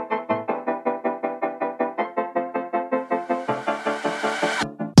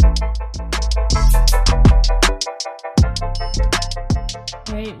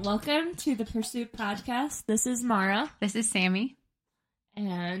right, welcome to the Pursuit podcast. This is Mara. This is Sammy.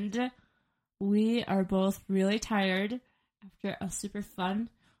 And we are both really tired after a super fun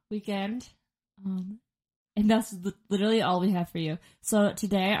weekend. And that's literally all we have for you. So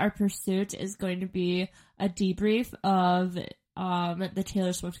today our pursuit is going to be a debrief of the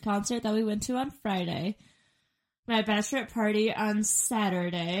Taylor Swift concert that we went to on Friday, my bachelorette party on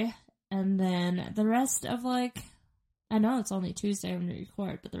Saturday, and then the rest of I know it's only Tuesday when we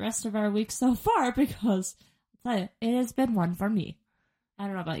record, but the rest of our week so far, because I'll tell you, it has been one for me. I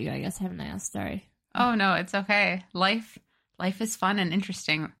don't know about you, I guess I haven't asked, sorry. Oh no, it's okay. Life is fun and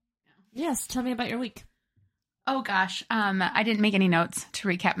interesting. Yes, tell me about your week. Oh gosh, I didn't make any notes to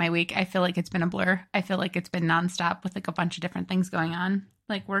recap my week. I feel like it's been a blur. I feel like it's been nonstop with a bunch of different things going on.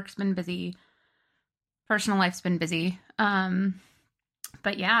 Work's been busy, personal life's been busy.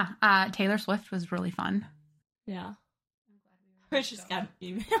 But yeah, Taylor Swift was really fun. Yeah. I just got an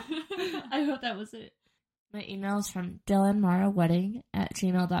email. I hope that was it. My email is from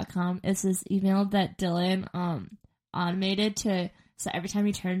dylanmarawedding@gmail.com. It's this email that Dylan automated so every time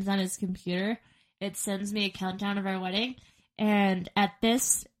he turns on his computer, it sends me a countdown of our wedding. And at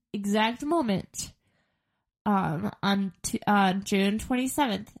this exact moment, on June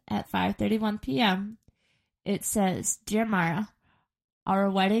 27th at 5:31 p.m., it says, "Dear Mara, our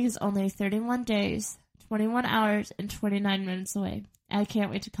wedding is only 31 days, 21 hours, and 29 minutes away. I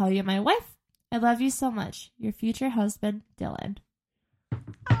can't wait to call you my wife. I love you so much. Your future husband, Dylan."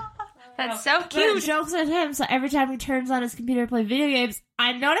 That's so cute. But jokes at him, so every time he turns on his computer to play video games,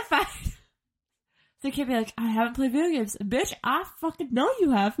 I'm notified. So he can't be like, "I haven't played video games." Bitch, I fucking know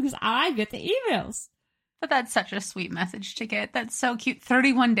you have, because I get the emails. But that's such a sweet message to get. That's so cute.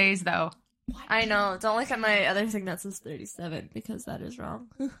 31 days, though. What? I know. Don't look at my other thing that says 37, because that is wrong.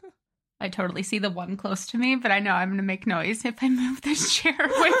 I totally see the one close to me, but I know I'm going to make noise if I move this chair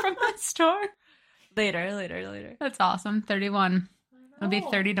away from the store. Later. That's awesome. 31. It'll be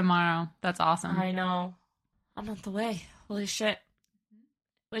 30 tomorrow. That's awesome. I know. I'm on the way. Holy shit.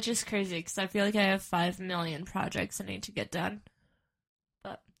 Which is crazy, because I feel like I have 5 million projects I need to get done.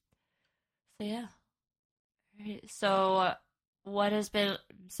 But, so yeah. All right. So, what has been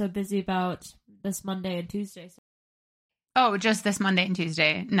so busy about this Monday and Tuesday? Oh, just this Monday and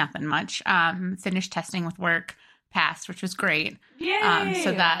Tuesday. Nothing much. Finished testing with work, passed, which was great. Yay!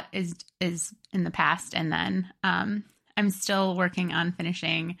 So that is in the past. And then I'm still working on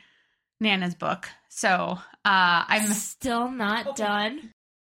finishing Nana's book. So I'm still not done.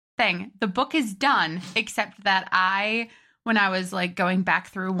 The book is done, except that when I was going back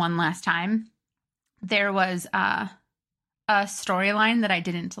through one last time, there was a storyline that I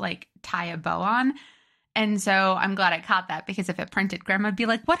didn't tie a bow on. And so I'm glad I caught that, because if it printed, Grandma would be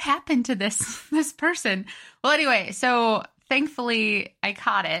like, "What happened to this person?" Well, anyway, so thankfully I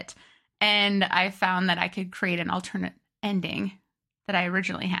caught it, and I found that I could create an alternate ending that I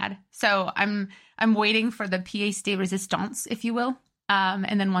originally had. So I'm waiting for the pièce de résistance, if you will.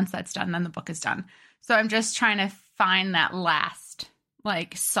 And then once that's done, then the book is done. So I'm just trying to find that last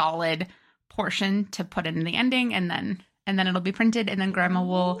solid portion to put in the ending, and then it'll be printed, and then Grandma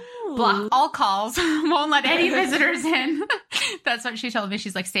will block all calls, won't let any visitors in. That's what she told me.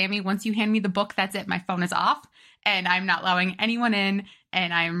 She's like, "Sammy, once you hand me the book, that's it. My phone is off, and I'm not allowing anyone in,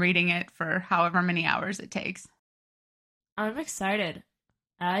 and I'm reading it for however many hours it takes." I'm excited.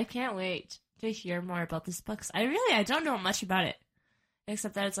 I can't wait to hear more about this book. I don't know much about it,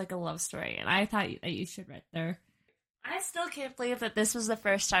 except that it's a love story, and I thought that you should read there. I still can't believe that this was the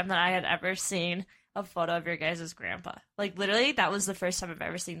first time that I had ever seen a photo of your guys' grandpa. Literally, that was the first time I've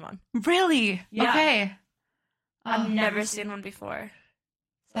ever seen one. Really? Yeah. Okay. I've never seen one before.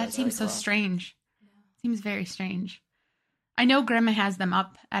 That seems so strange. Yeah. Seems very strange. I know Grandma has them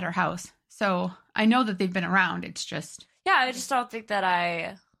up at her house, so I know that they've been around. It's just... Yeah, I just don't think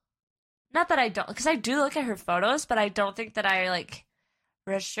that not that I don't, because I do look at her photos, but I don't think that I,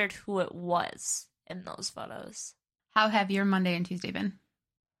 registered who it was in those photos. How have your Monday and Tuesday been?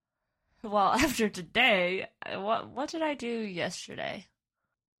 Well, after today, what did I do yesterday?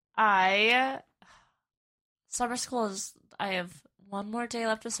 Summer school I have one more day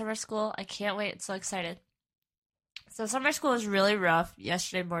left of summer school. I can't wait. I'm so excited. So summer school was really rough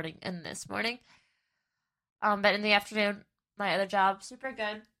yesterday morning and this morning. But in the afternoon, my other job, super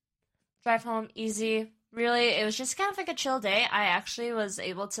good. Drive home, easy. Really, it was just kind of a chill day. I actually was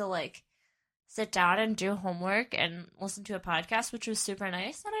able to, sit down and do homework and listen to a podcast, which was super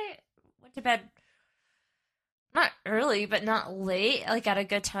nice. And I went to bed not early, but not late, at a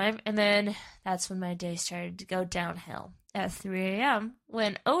good time. And then that's when my day started to go downhill at 3 a.m.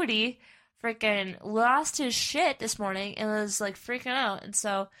 when Odie freaking lost his shit this morning and was like freaking out. And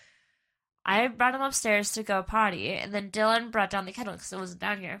so I brought him upstairs to go potty, and then Dylan brought down the kettle because it wasn't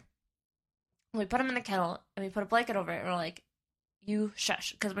down here. We put him in the kettle, and we put a blanket over it, and we're like, you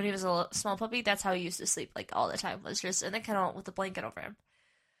shush. Because when he was a small puppy, that's how he used to sleep, like, all the time, was just in the kennel with a blanket over him.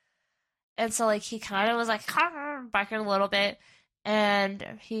 And so, like, he kind of was, like, barking a little bit, and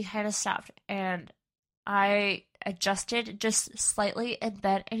he kind of stopped. And I adjusted just slightly in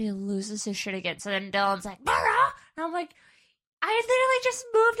bed, and he loses his shit again. So then Dylan's like, Mara! And I'm like, I literally just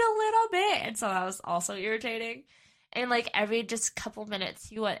moved a little bit. And so that was also irritating. And, like, every just couple minutes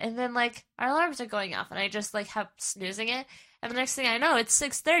he would. And then, like, our alarms are going off, and I just, like, have snoozing it. And the next thing I know, it's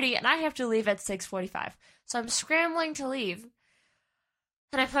 6:30, and I have to leave at 6:45. So I'm scrambling to leave.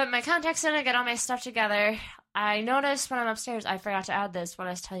 And I put my contacts in, I get all my stuff together. I noticed when I'm upstairs, I forgot to add this when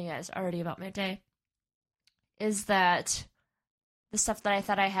I was telling you guys already about my day, is that the stuff that I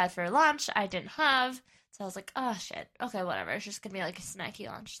thought I had for lunch, I didn't have. So I was like, oh, shit. Okay, whatever. It's just going to be, like, a snacky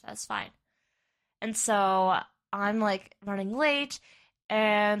lunch. That's fine. And so I'm, like, running late,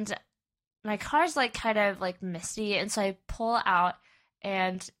 and my car's, like, kind of, like, misty, and so I pull out,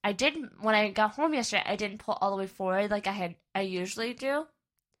 and when I got home yesterday, I didn't pull all the way forward like I usually do.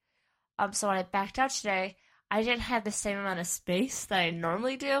 So when I backed out today, I didn't have the same amount of space that I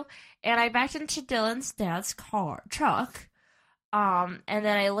normally do, and I backed into Dylan's dad's truck, and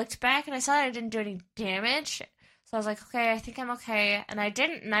then I looked back, and I saw that I didn't do any damage, so I was like, okay, I think I'm okay, and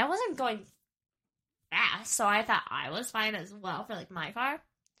I wasn't going fast, so I thought I was fine as well for, like, my car.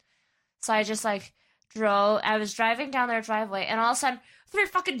 So I just, like, I was driving down their driveway, and all of a sudden, 3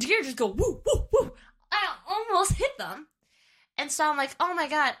 fucking deer just go, woo, woo, woo. I almost hit them. And so I'm like, oh my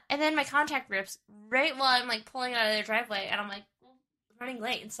god. And then my contact rips right while I'm, like, pulling out of their driveway, and I'm, like, running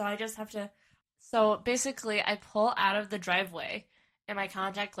late, and so I just have to. So basically, I pull out of the driveway, and my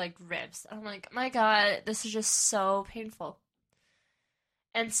contact, like, rips. And I'm like, my god, this is just so painful.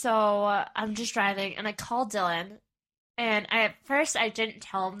 And so I'm just driving, and I call Dylan, and at first I didn't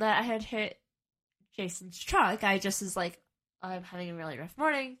tell him that I had hit Jason's truck. I just was like, I'm having a really rough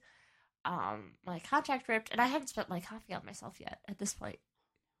morning. My contact ripped, and I haven't spent my coffee on myself yet at this point.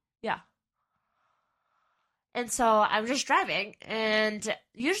 Yeah. And so I'm just driving, and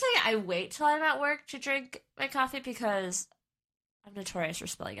usually I wait till I'm at work to drink my coffee because I'm notorious for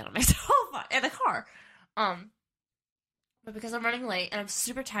spilling it on myself in the car. But because I'm running late and I'm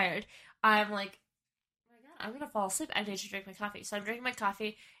super tired, I'm like, oh my god, I'm gonna fall asleep. I need to drink my coffee. So I'm drinking my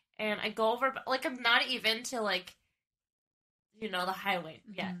coffee, and I go over, like, I'm not even to, like, the highway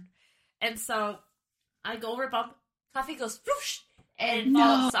yet. And so I go over a bump, coffee goes whoosh, and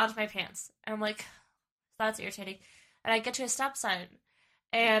falls onto my pants. And I'm like, that's irritating. And I get to a stop sign,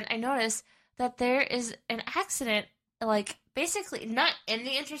 and I notice that there is an accident, like, basically not in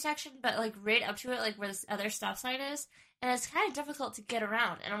the intersection, but, like, right up to it, like, where this other stop sign is. And it's kind of difficult to get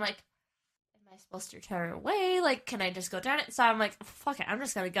around. And I'm like, am I supposed to turn away? Like, can I just go down it? So I'm like, fuck it, I'm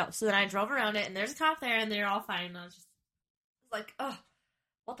just gonna go. So then I drove around it, and there's a cop there, and they're all fine. And I was just like, ugh,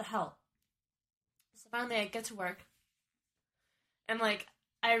 what the hell? So finally I get to work. And, like,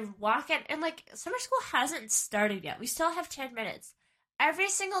 I walk in, and, like, summer school hasn't started yet. We still have 10 minutes. Every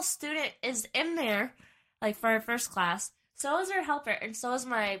single student is in there, like, for our first class. So is our helper, and so is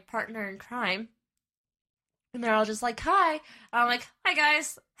my partner in crime. And they're all just like, hi. And I'm like, hi,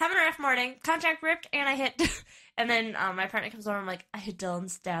 guys. Having a rough morning. Contact ripped, and I hit. And then my partner comes over, and I'm like, I hit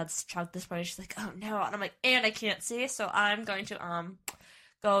Dylan's dad's truck this morning. She's like, oh, no. And I'm like, and I can't see, so I'm going to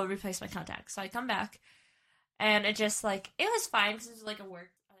go replace my contact. So I come back, and it just, like, it was fine, because it was, like, a work,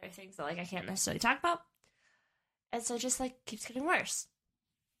 other things that, like, I can't necessarily talk about. And so it just, like, keeps getting worse.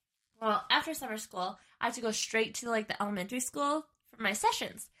 Well, after summer school, I have to go straight to, like, the elementary school for my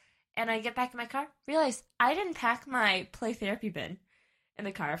sessions. And I get back in my car, realize I didn't pack my play therapy bin in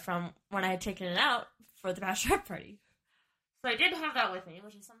the car from when I had taken it out for the bachelorette party. So I did have that with me,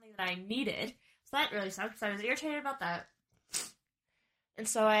 which is something that I needed. So that really sucked, so I was irritated about that. And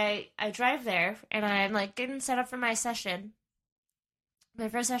so I drive there, and I'm, like, getting set up for my session. My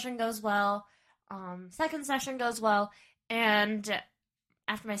first session goes well. Second session goes well. And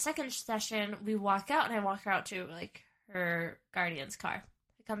after my second session, we walk out, and I walk her out to, like, her guardian's car.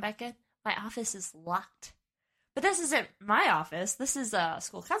 Come back in, my office is locked. But this isn't my office. This is a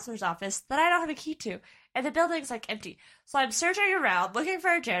school counselor's office that I don't have a key to. And the building's, like, empty. So I'm searching around, looking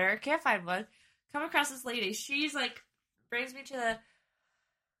for a janitor, can't find one. Come across this lady. She's, like, brings me to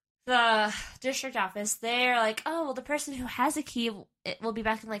the district office. They're like, oh, well, the person who has a key will be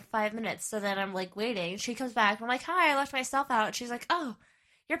back in, like, 5 minutes. So then I'm, like, waiting. She comes back. I'm like, hi, I left my stuff out. She's like, oh,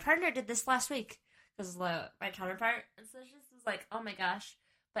 your partner did this last week. Because my counterpart. And so she's just like, oh, my gosh.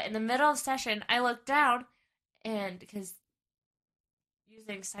 But in the middle of session, I looked down, and because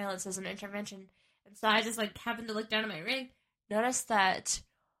using silence as an intervention, and so I just like happened to look down at my ring, noticed that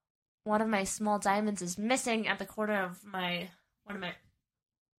one of my small diamonds is missing at the corner of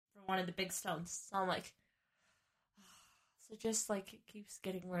one of the big stones. So I'm like, so just like it keeps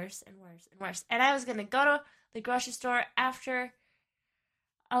getting worse and worse and worse. And I was gonna go to the grocery store after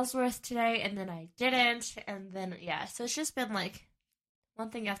Ellsworth today, and then I didn't, and then yeah, so it's just been like one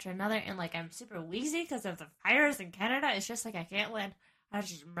thing after another, and like I'm super wheezy because of the fires in Canada. It's just like I can't win. I'm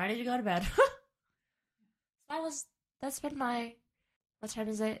just ready to go to bed. That's been my, what time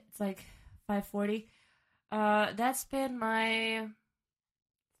is it? It's like 5:40. That's been my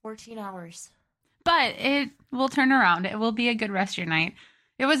 14 hours. But it will turn around. It will be a good rest of your night.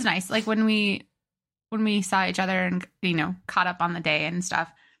 It was nice. Like when we saw each other and, you know, caught up on the day and stuff,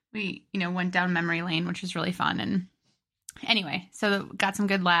 we, you know, went down memory lane, which was really fun. And anyway, so got some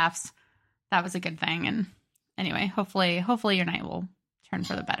good laughs. That was a good thing. And anyway, hopefully your night will turn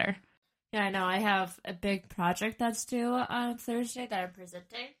for the better. Yeah, I know. I have a big project that's due on Thursday that I'm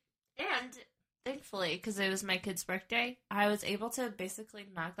presenting. And thankfully, because it was my kid's birthday, I was able to basically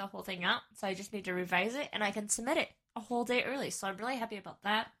knock the whole thing out. So I just need to revise it, and I can submit it a whole day early. So I'm really happy about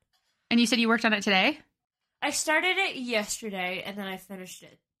that. And you said you worked on it today? I started it yesterday, and then I finished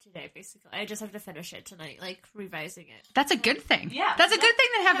it today, basically. I just have to finish it tonight, like revising it. That's a good thing. Yeah. That's a good thing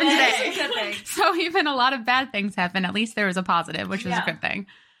that happened today. That's a good thing. So even a lot of bad things happen. At least there was a positive, which was a good thing.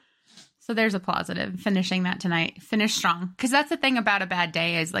 So there's a positive. Finishing that tonight. Finish strong. Because that's the thing about a bad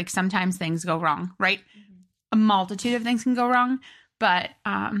day is like sometimes things go wrong, right? Mm-hmm. A multitude of things can go wrong. But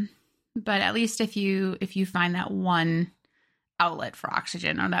at least if you find that one outlet for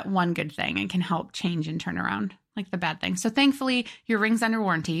oxygen or that one good thing, it can help change and turn around like the bad thing. So thankfully your ring's under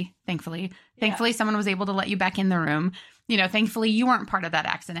warranty. Thankfully someone was able to let you back in the room. You know, thankfully you weren't part of that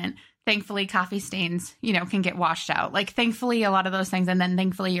accident. Thankfully coffee stains, you know, can get washed out. Like thankfully a lot of those things. And then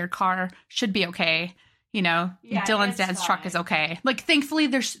thankfully your car should be okay. You know, Dylan's dad's truck is okay. Like thankfully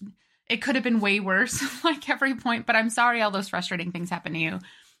it could have been way worse like every point, but I'm sorry all those frustrating things happen to you.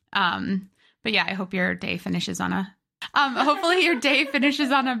 But yeah, I hope your day finishes on a hopefully your day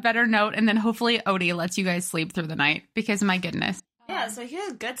finishes on a better note, and then hopefully Odie lets you guys sleep through the night, because my goodness. Yeah, so he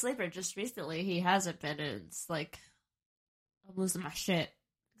was a good sleeper. Just recently he hasn't been, and it's like I'm losing my shit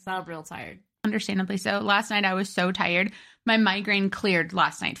because I'm real tired. Understandably so. Last night I was so tired. My migraine cleared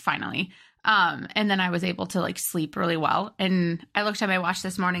last night finally. And then I was able to like sleep really well. And I looked at my watch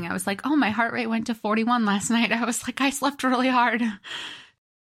this morning. I was like, oh, my heart rate went to 41 last night. I was like, I slept really hard. You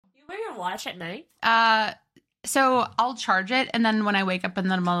wear your watch at night? So I'll charge it, and then when I wake up in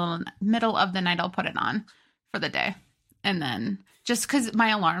the middle of the night, I'll put it on for the day. And then just because my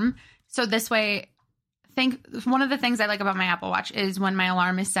alarm. So this way, one of the things I like about my Apple Watch is when my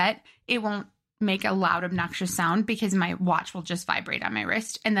alarm is set, it won't make a loud, obnoxious sound because my watch will just vibrate on my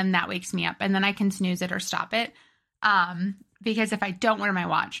wrist, and then that wakes me up, and then I can snooze it or stop it. Because if I don't wear my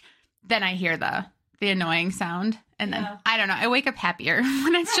watch, then I hear the annoying sound, and then I don't know, I wake up happier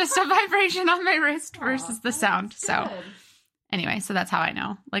when it's just a vibration on my wrist versus the sound. So anyway, so that's how I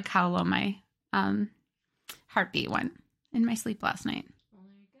know like how low my heartbeat went in my sleep last night. Well,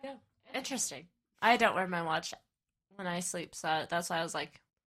 there you go. Interesting. I don't wear my watch when I sleep, so that's why I was like,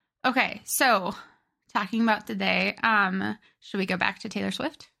 okay, so talking about today, should we go back to Taylor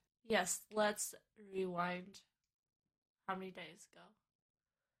Swift? Yes, let's rewind. How many days ago?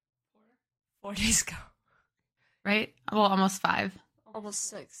 4 days ago. Right? Well, almost 5. Almost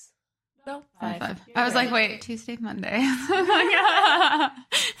 6. No, 5. I was like, wait, Tuesday, Monday.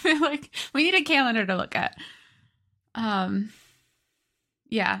 Like, we need a calendar to look at.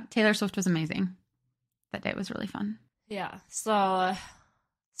 Yeah, Taylor Swift was amazing. That day was really fun. Yeah, so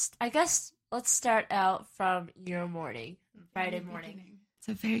I guess let's start out from your morning, Friday morning. It's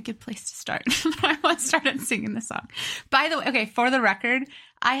a very good place to start. I started singing the song. By the way, okay, for the record,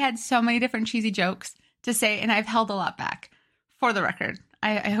 I had so many different cheesy jokes to say, and I've held a lot back. For the record,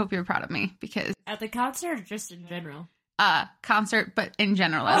 I hope you're proud of me, because at the concert or just in general? Concert, but in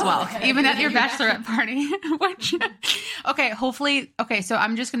general as well. Okay. Even at your bachelorette party. Which, okay, hopefully, okay, so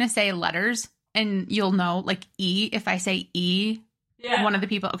I'm just going to say letters, and you'll know, like E, if I say E, one of the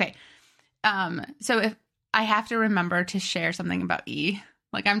people, okay. So if I have to remember to share something about E.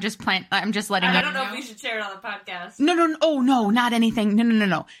 Like, I'm just letting you know. I don't know if we should share it on the podcast. No. Oh, no, not anything.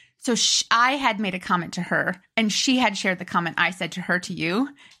 No. So I had made a comment to her, and she had shared the comment I said to her to you.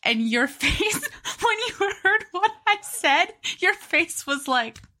 And your face, when you heard what I said, your face was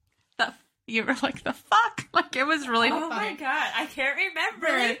like, you were like, the fuck? Like, it was really funny. Oh, my God. I can't remember.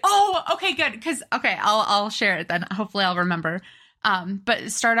 Really? Oh, okay, good. Because, okay, I'll share it then. Hopefully I'll remember. But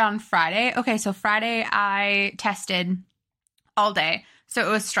it started on Friday. Okay, so Friday I tested all day. So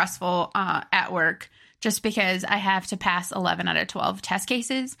it was stressful at work just because I have to pass 11 out of 12 test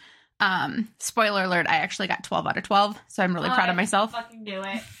cases. Spoiler alert, I actually got 12 out of 12. So I'm really proud of myself. I fucking knew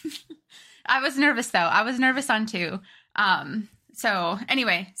it. I was nervous though. I was nervous on 2. So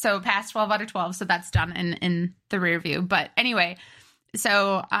anyway, so passed 12 out of 12. So that's done in the rear view. But anyway,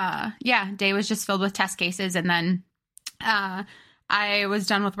 so day was just filled with test cases. And then I was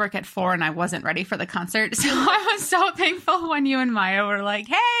done with work at 4 and I wasn't ready for the concert. So I was so thankful when you and Maya were like,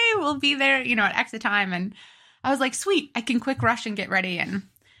 hey, we'll be there, at X time. And I was like, sweet, I can quick rush and get ready. And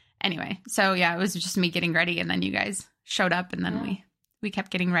anyway, so yeah, it was just me getting ready. And then you guys showed up and then we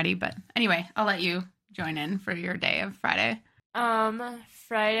kept getting ready. But anyway, I'll let you join in for your day of Friday.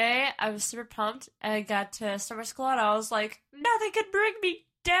 Friday, I was super pumped. I got to summer school and I was like, nothing could bring me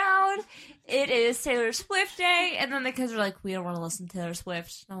down. It is Taylor Swift day. And then the kids were like, we don't want to listen to Taylor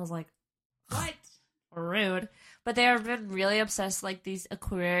Swift. And I was like, what? Rude. But they have been really obsessed, like, these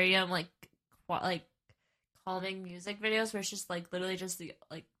aquarium, like calming music videos where it's just, like, literally just the,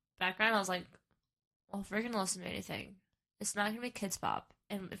 like, background. I was like, well, if we're going to listen to anything, it's not going to be Kids Pop.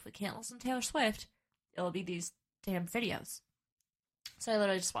 And if we can't listen to Taylor Swift, it'll be these damn videos. So I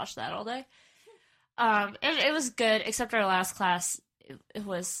literally just watched that all day. And it was good, except our last class, it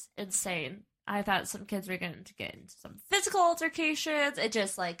was insane. I thought some kids were going to get into some physical altercations. It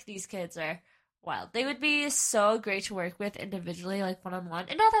just, like, these kids are wild. They would be so great to work with individually, like, one-on-one.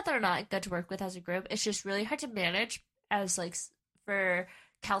 And not that they're not good to work with as a group. It's just really hard to manage as, like, for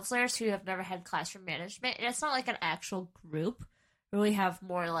counselors who have never had classroom management. And it's not, like, an actual group where we have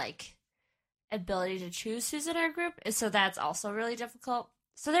more, like, ability to choose who's in our group. So that's also really difficult.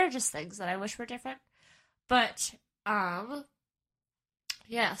 So there are just things that I wish were different. But,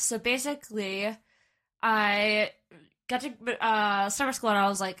 yeah, so basically, I got to summer school and I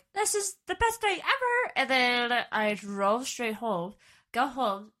was like, this is the best day ever! And then I drove straight home, got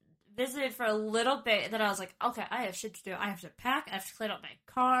home, visited for a little bit, and then I was like, okay, I have shit to do. I have to pack, I have to clean up my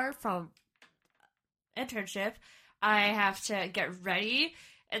car from internship, I have to get ready,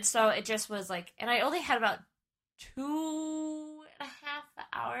 and so it just was like, and I only had about 2.5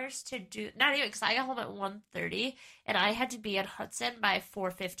 hours to do, not even, because I got home at 1:30, and I had to be at Hudson by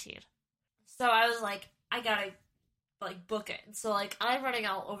 4:15. So I was like, I gotta, like, book it. And so, like, I'm running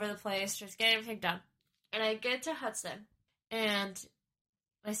all over the place, just getting everything done. And I get to Hudson, and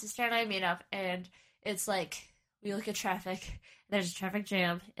my sister and I meet up, and it's like, we look at traffic, and there's a traffic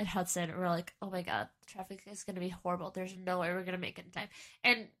jam in Hudson, and we're like, oh my god, the traffic is gonna be horrible. There's no way we're gonna make it in time.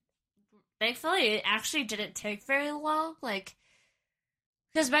 And thankfully, it actually didn't take very long, like,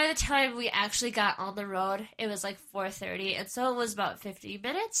 because by the time we actually got on the road, it was like 4:30, and so it was about 50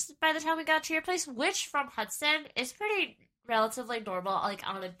 minutes by the time we got to your place, which from Hudson is pretty relatively normal, like,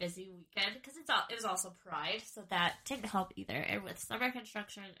 on a busy weekend, because it was also Pride, so that didn't help either, and with summer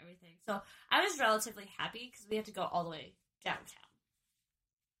construction and everything. So I was relatively happy, because we had to go all the way downtown.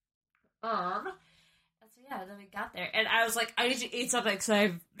 And so yeah, then we got there, and I was like, I need to eat something, because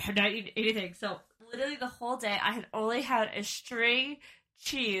I have not eaten anything. So literally the whole day, I had only had a string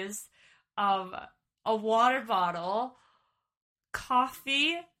cheese, a water bottle,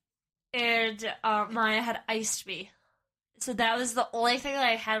 coffee, and Maya had iced me. So that was the only thing that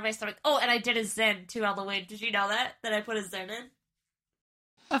I had in my stomach. Oh, and I did a Zen, too, on the way. Did you know that? That I put a Zen in?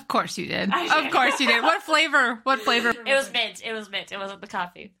 Of course you did. Of course you did. What flavor? What flavor? It was mint. It was mint. It wasn't the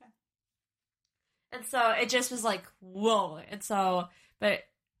coffee. And so it just was like, whoa. And so, but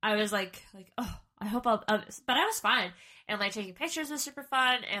I was like, oh, I hope but I was fine. And, like, taking pictures was super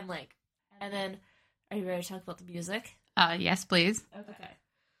fun. And, like, and then, are you ready to talk about the music? Yes, please. Okay.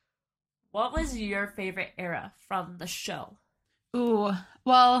 What was your favorite era from the show? Ooh,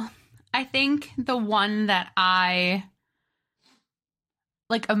 well, I think the one that I,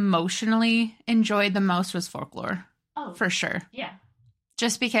 like, emotionally enjoyed the most was Folklore. Oh, for sure. Yeah.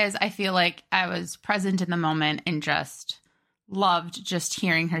 Just because I feel like I was present in the moment and just loved just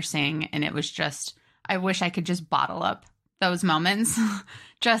hearing her sing. And it was just, I wish I could just bottle up those moments.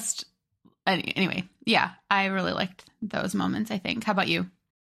 Just, anyway, yeah, I really liked those moments, I think. How about you?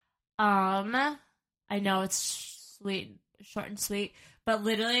 I know it's sweet, short and sweet, but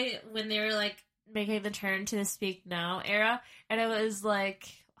literally when they were, like, making the turn to the Speak Now era, and it was like,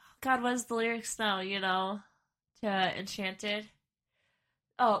 oh god, what is the lyrics now, to Enchanted?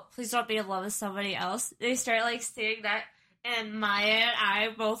 Oh, please don't be in love with somebody else. They start, like, singing that, and Maya and I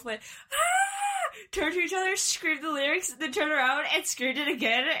both went, ah! Turned to each other, screamed the lyrics, then turned around and screamed it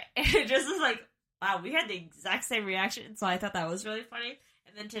again, and it just was like, wow, we had the exact same reaction, so I thought that was really funny.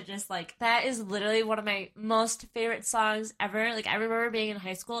 And then to just, like, that is literally one of my most favorite songs ever. Like, I remember being in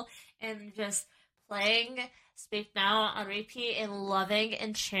high school and just playing Speak Now on repeat and loving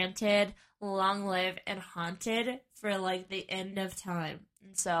Enchanted, Long Live, and Haunted for, like, the end of time.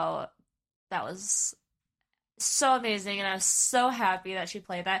 And so that was so amazing, and I was so happy that she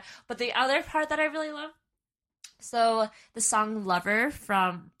played that. But the other part that I really love, so the song Lover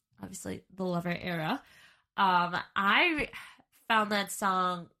from, obviously, the Lover era, I found that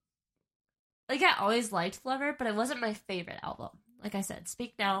song, like, I always liked Lover, but it wasn't my favorite album. Like I said,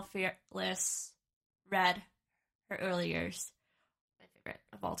 Speak Now, Fearless, Red, her early years, my favorite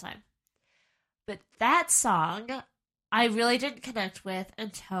of all time. But that song, I really didn't connect with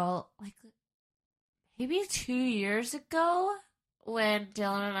until, like, maybe 2 years ago, when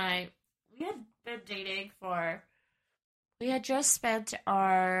Dylan and I, we had been dating we had just spent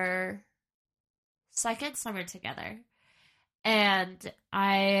our second summer together. And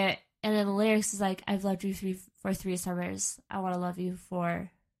then the lyrics is like, I've loved you for 3 summers. I want to love you for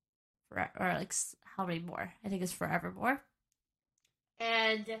or like, how many more? I think it's forevermore.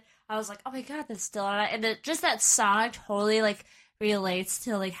 And I was like, oh my god, that's Dylan and I. And just that song totally, like, relates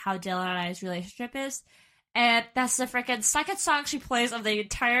to, like, how Dylan and I's relationship is. And that's the freaking second song she plays of the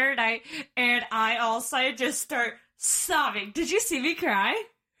entire night. And I also just start sobbing. Did you see me cry?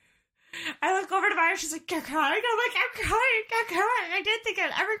 I look over to Maya, she's like, you're crying? I'm like, I'm crying. I didn't think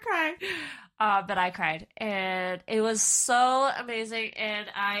I'd ever cry. But I cried. And it was so amazing. And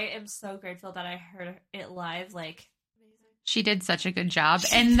I am so grateful that I heard it live. Like, she did such a good job.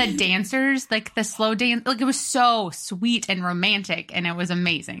 And the dancers, like, the slow dance, like, it was so sweet and romantic. And it was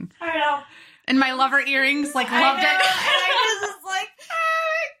amazing. I know. And my Lover earrings, like, loved it. And I just was like,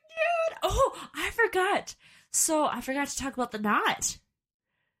 oh, dude. Oh, I forgot. So I forgot to talk about the knot.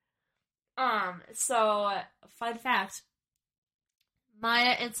 So, fun fact.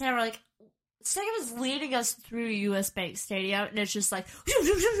 Maya and Sam were like, Sam was leading us through US Bank Stadium, and it's just like,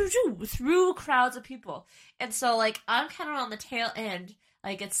 through crowds of people. And so, like, I'm kind of on the tail end.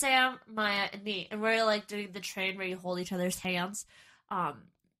 Like, it's Sam, Maya, and me. And we're, like, doing the train where you hold each other's hands.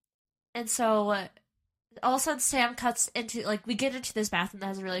 And so, all of a sudden, Sam cuts into, like, we get into this bathroom that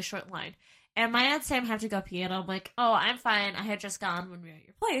has a really short line. And Maya and Sam have to go pee, and I'm like, oh, I'm fine. I had just gone when we were at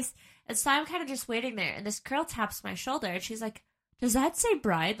your place. And so I'm kind of just waiting there, and this girl taps my shoulder, and she's like, does that say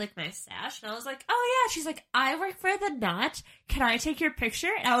bride, like my sash? And I was like, oh yeah. She's like, I work for the Knot. Can I take your picture?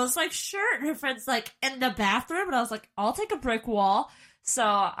 And I was like, sure. And her friend's like, in the bathroom? And I was like, I'll take a brick wall. So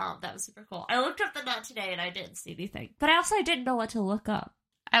that was super cool. I looked up the Knot today, and I didn't see anything. But I didn't know what to look up.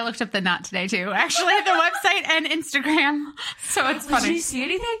 I looked up the Knot today, too. Actually, the website and Instagram. So it's funny. Did you see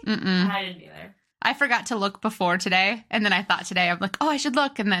anything? Mm-mm. I didn't either. I forgot to look before today, and then I thought today, I'm like, oh, I should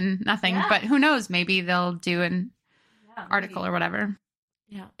look, and then nothing. Yeah. But who knows? Maybe they'll do an article or whatever.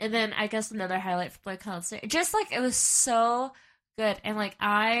 Yeah, and then I guess another highlight from my concert, just, like, it was so good. And, like,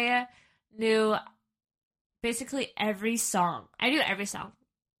 I knew basically every song. I knew every song.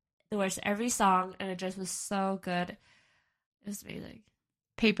 The words to every song, and it just was so good. It was amazing.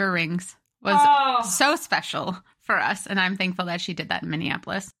 Paper Rings was so special for us, and I'm thankful that she did that in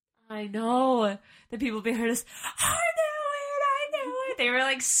Minneapolis. I know. The people behind us, I knew it. They were,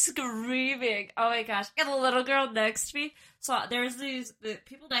 like, screaming. Oh, my gosh. And the little girl next to me. So there's the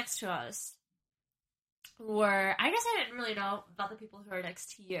people next to us were, I guess I didn't really know about the people who were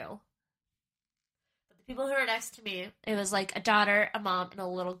next to you. But the people who were next to me, it was, like, a daughter, a mom, and a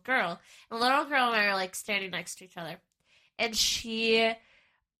little girl. And the little girl and I were, like, standing next to each other. And she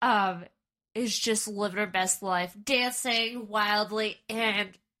is just living her best life, dancing wildly, and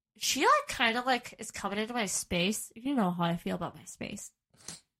she, like, kind of, like, is coming into my space. You know how I feel about my space.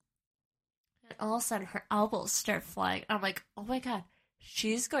 And all of a sudden, her elbows start flying. I'm like, oh my god,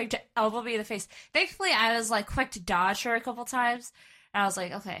 she's going to elbow me in the face. Thankfully, I was, like, quick to dodge her a couple times. And I was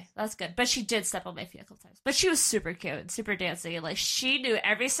like, okay, that's good. But she did step on my feet a couple times. But she was super cute and super dancing. And, like, she knew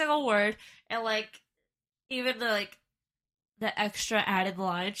every single word. And, like, even the extra added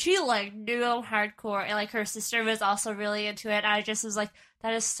line. She, like, knew them hardcore. And, like, her sister was also really into it. I just was like,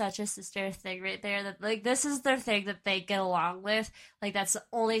 that is such a sister thing right there. That, like, this is their thing that they get along with. Like, that's the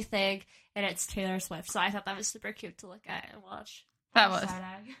only thing. And it's Taylor Swift. So I thought that was super cute to look at and watch. That was.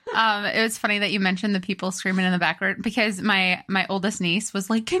 It was funny that you mentioned the people screaming in the background, because my oldest niece was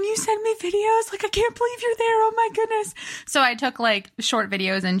like, can you send me videos? Like, I can't believe you're there. Oh, my goodness. So I took, like, short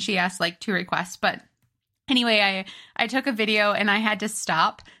videos, and she asked, like, 2 requests. But anyway, I took a video, and I had to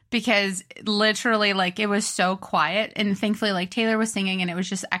stop because literally, like, it was so quiet. And thankfully, like, Taylor was singing, and it was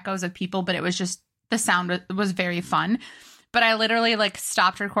just echoes of people, but it was just, the sound was very fun. But I literally like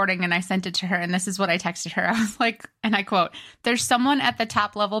stopped recording and I sent it to her. And this is what I texted her. I was like, and I quote, "There's someone at the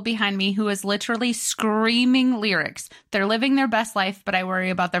top level behind me who is literally screaming lyrics. They're living their best life, but I worry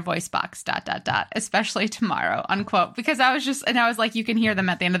about their voice box, ... especially tomorrow," unquote. Because I was like, you can hear them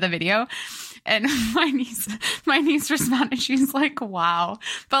at the end of the video. And my niece responded. She's like, "Wow."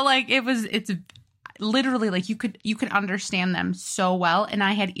 But like, it's literally like you could understand them so well. And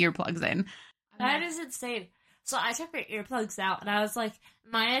I had earplugs in. That is insane. So I took my earplugs out, and I was like,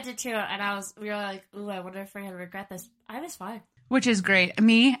 Maya did too, and we were like, ooh, I wonder if we're going to regret this. I was fine. Which is great.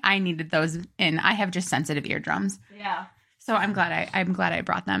 I needed those in. I have just sensitive eardrums. Yeah. So I'm glad I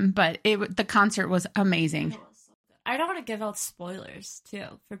brought them. But the concert was amazing. I don't want to give out spoilers, too,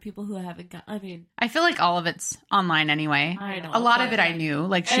 for people who haven't I feel like all of it's online anyway. I know. A lot of it I knew.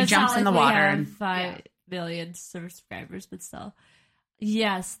 Like, she jumps in the water. And 5 million subscribers, but still.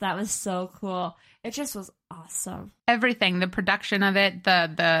 Yes, that was so cool. It just was awesome. Everything, the production of it,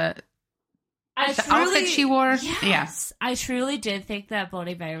 the outfit she wore. Yes, yeah. I truly did think that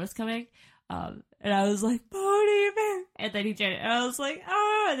Bonnie Bear was coming. And I was like, Bonnie Bear. And then he did it. And I was like,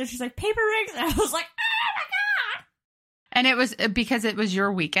 oh. And then she's like, paper rings. And I was like, oh my God. And it was because it was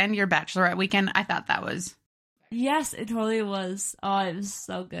your weekend, your bachelorette weekend. I thought that was. Yes, it totally was. Oh, it was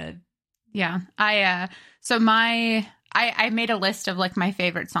so good. Yeah. I made a list of like my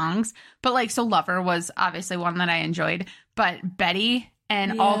favorite songs, but like, so Lover was obviously one that I enjoyed, but Betty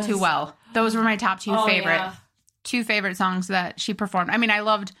and All Too Well, those were my top two favorite songs that she performed. I mean, I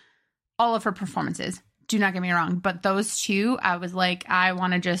loved all of her performances. Do not get me wrong, but those two, I was like, I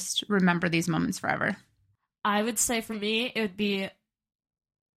want to just remember these moments forever. I would say for me, it would be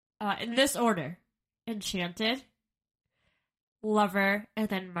in this order: Enchanted, Lover, and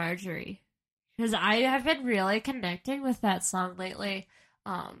then Marjorie. Because I have been really connecting with that song lately.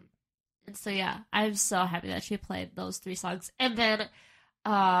 And so, yeah, I'm so happy that she played those 3 songs. And then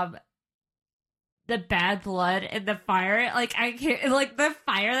the Bad Blood and the fire. Like, the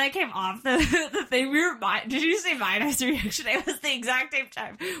fire that came off the thing. Did you see Maya-I's reaction? It was the exact same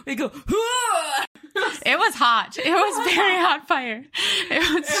time. We go, Hua! It was hot. It was very hot fire.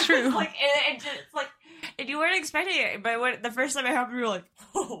 It was true. And you weren't expecting it, but the first time it happened, we were like,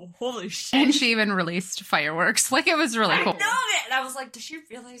 oh, holy shit. And she even released fireworks. Like, it was really cool. I know it! And I was like, does she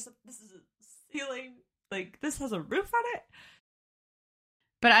realize that this is a ceiling? Like, this has a roof on it?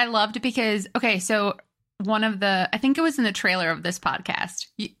 But I loved it because, okay, so I think it was in the trailer of this podcast,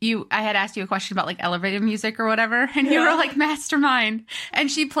 I had asked you a question about, like, elevator music or whatever, and you were like, Mastermind. And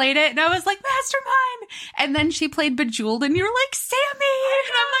she played it, and I was like, Mastermind! And then she played Bejeweled, and you were like, Sammy!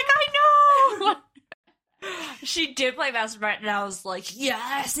 And I'm like, I know! She did play Mastermind, and I was like,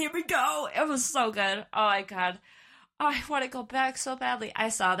 yes, here we go. It was so good. Oh my God. Oh, I want to go back so badly. I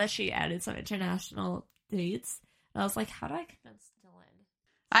saw that she added some international dates, and I was like, how do I convince Dylan?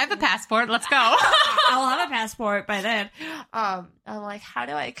 I have a passport. Let's go. I'll have a passport by then. I'm like, how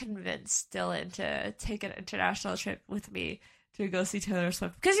do I convince Dylan to take an international trip with me to go see Taylor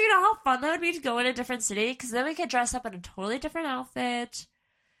Swift? Because you know how fun that would be to go in a different city? Because then we could dress up in a totally different outfit.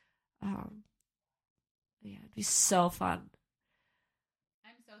 Yeah, it'd be so fun.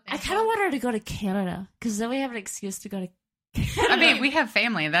 I'm so thankful. I kind of want her to go to Canada, because then we have an excuse to go to Canada. I mean, we have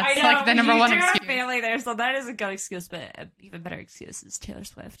family. That's like the number one excuse. We have family there, so that is a good excuse, but an even better excuse is Taylor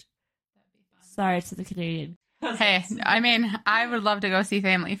Swift. That'd be fun. Sorry to the Canadian. Hey, I mean, I would love to go see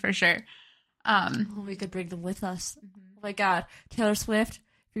family for sure. We could bring them with us. Mm-hmm. Oh my God. Taylor Swift,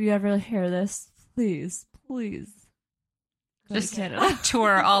 if you ever hear this, please. Just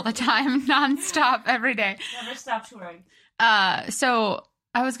tour all the time, nonstop, every day. Never stop touring. So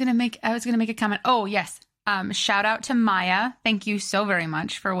I was gonna make a comment. Oh yes. Shout out to Maya. Thank you so very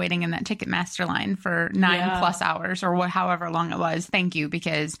much for waiting in that Ticketmaster line for 9+ hours or however long it was. Thank you,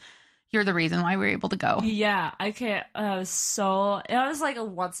 because you're the reason why we were able to go. Yeah, I can't. It was like a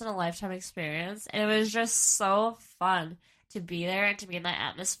once in a lifetime experience, and it was just so fun to be there and to be in that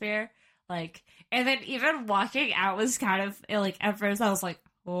atmosphere. Like, and then even walking out was kind of, like, at first I was like,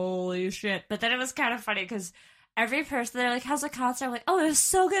 holy shit. But then it was kind of funny because every person, they're like, how's the concert? I'm like, oh, it was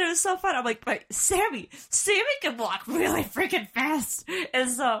so good. It was so fun. I'm like, but Sammy can walk really freaking fast. And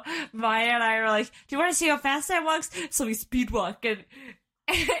so Maya and I were like, do you want to see how fast Sam walks? So we speed walk. And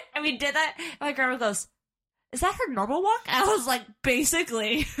we did that. And my grandma goes, is that her normal walk? And I was like,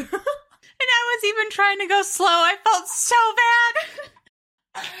 basically. And I was even trying to go slow. I felt so bad.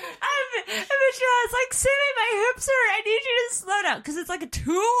 I was like, Sammy, my hips hurt. I need you to slow down. Because it's like a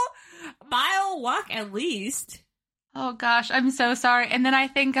 2-mile walk at least. Oh gosh, I'm so sorry. And then I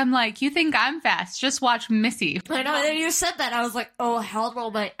think I'm like, you think I'm fast? Just watch Missy. I know, and then you said that. I was like, oh, hell no,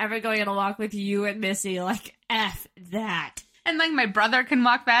 am I ever going on a walk with you and Missy? Like, F that. And like my brother can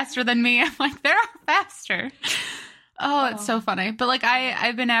walk faster than me. I'm like, they're faster. Oh, it's so funny. But like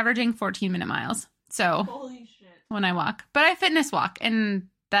I've been averaging 14-minute miles. So Holy shit. when I walk. But I fitness walk, and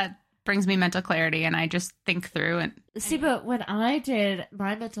that brings me mental clarity, and I just think through it. See, but when I did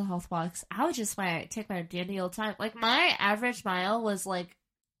my mental health walks, I would just take my dandy old time. Like, my average mile was like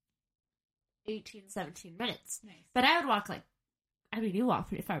 18, 17 minutes. Nice. But I would walk like, I mean, you walk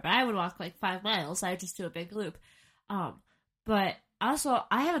pretty far, but I would walk like 5 miles. I would just do a big loop. But also,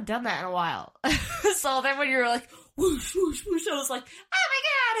 I haven't done that in a while. So then when you were like, whoosh, whoosh, whoosh, I was like, oh my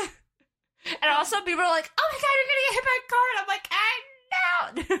god! And also people are like, oh my god, you're gonna get hit by a car! And I'm like, I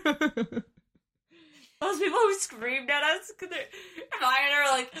know! Those people who screamed at us, and I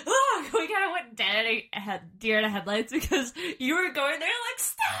were like, oh, we kind of went deer in the headlights because you were going there like,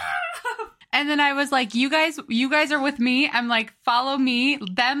 stop! And then I was like, you guys are with me. I'm like, follow me,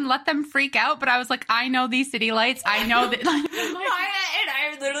 let them freak out. But I was like, I know these city lights. I know that. Maya and I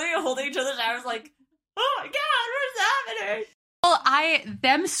are literally holding each other's arms like, oh my god, what's happening? Well,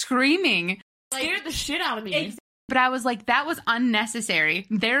 them screaming Scared the shit out of me. But I was like, that was unnecessary.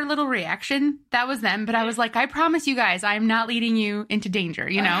 Their little reaction, that was them. But I was like, I promise you guys, I'm not leading you into danger,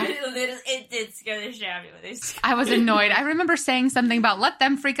 you know? It did scare the shit out of me. I was annoyed. I remember saying something about let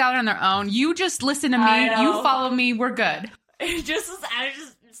them freak out on their own. You just listen to me. You follow me. We're good. I was just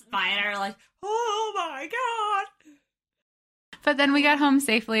smiling at her like, oh my god. But then we got home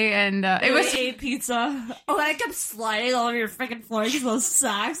safely, and it was... ate pizza. Oh, I kept sliding all over your freaking floor because those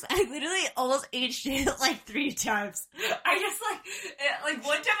socks. I literally almost ate shit like 3 times. I just like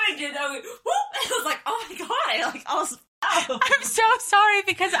one time I did, I went, whoop! I was like, oh my god! I like almost fell. I'm so sorry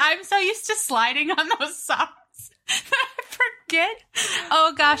because I'm so used to sliding on those socks that I forget.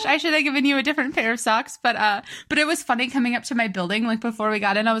 Oh gosh, I should have given you a different pair of socks. But it was funny coming up to my building, like before we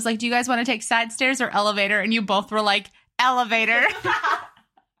got in, I was like, do you guys want to take side stairs or elevator? And you both were like, elevator.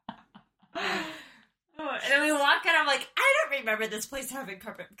 And then we walk in, I'm like, I don't remember this place having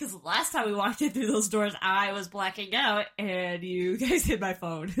carpet because last time we walked in through those doors, I was blacking out and you guys hid my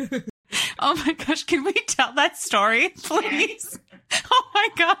phone. Oh my gosh, can we tell that story, please? Oh my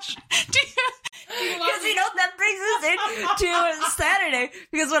gosh. Because that brings us into Saturday.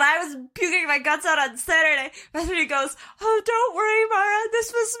 Because when I was puking my guts out on Saturday, Bethany goes, oh, don't worry, Mara,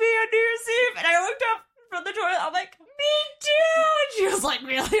 this was me on New Year's Eve. And I looked up from the toilet, I'm like, me too! And she was like,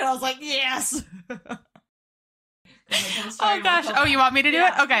 really? And I was like, yes! Oh gosh. Oh, you want me to do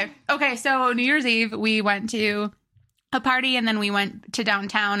it? Okay, so New Year's Eve, we went to a party, and then we went to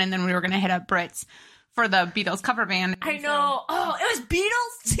downtown, and then we were going to hit up Brits for the Beatles cover band. I know. Oh, it was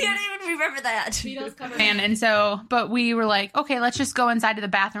Beatles? I didn't even remember that. Beatles cover band. And so, but we were like, okay, let's just go inside to the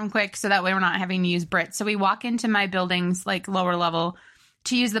bathroom quick so that way we're not having to use Brits. So we walk into my building's like lower level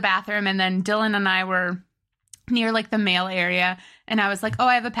to use the bathroom, and then Dylan and I were near like the mail area, and I was like, oh,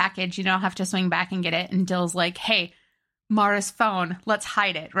 I have a package, I'll have to swing back and get it. And Dill's like, hey, Mara's phone, let's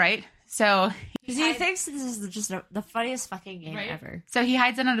hide it, right? So he thinks this is just the funniest fucking game ever. So he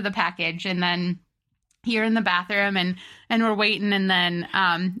hides it under the package, and then you're in the bathroom, and we're waiting, and then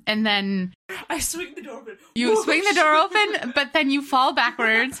I swing the door open. You swing the door open, but then you fall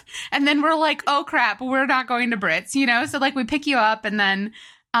backwards, and then we're like, oh crap, we're not going to Brits, So like we pick you up, and then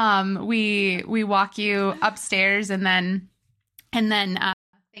we walk you upstairs, and then I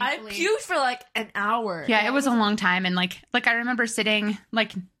puked for like an hour. Yeah, it was a long time, and like I remember sitting,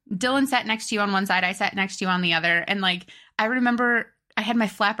 like Dylan sat next to you on one side, I sat next to you on the other, and like I remember I had my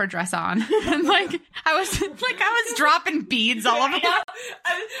flapper dress on, and like I was dropping beads all over.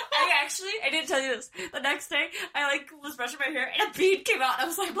 I didn't tell you this. The next day, I was brushing my hair, and a bead came out, and I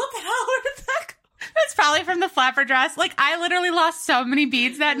was like, what the hell? Where did that go? It's probably from the flapper dress. Like, I literally lost so many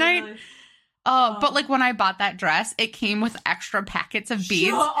beads that night. Oh, but like when I bought that dress, it came with extra packets of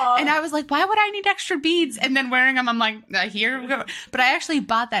beads. And I was like, why would I need extra beads? And then wearing them, I'm like, here we go. But I actually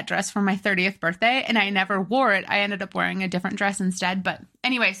bought that dress for my 30th birthday, and I never wore it. I ended up wearing a different dress instead. But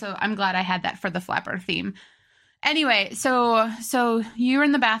anyway, so I'm glad I had that for the flapper theme. Anyway, so you were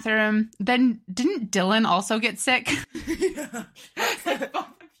in the bathroom. Then didn't Dylan also get sick? Yeah.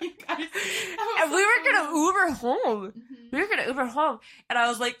 And we were gonna Uber home. Mm-hmm. We were gonna Uber home, and I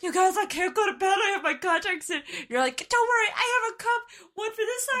was like, "You guys, I can't go to bed. I have my contacts in." You're like, "Don't worry, I have a cup. One for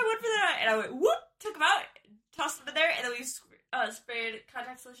this side, one for that." And I went, whoop, took them out, tossed them in there, and then we sprayed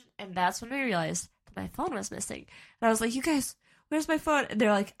contact solution. And that's when we realized that my phone was missing. And I was like, "You guys, where's my phone?" And they're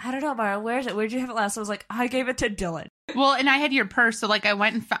like, "I don't know, Mara. Where's it? Where'd you have it last?" I was like, "I gave it to Dylan." Well, and I had your purse, so like I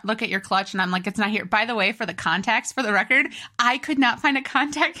went and look at your clutch, and I'm like, it's not here. By the way, for the contacts, for the record, I could not find a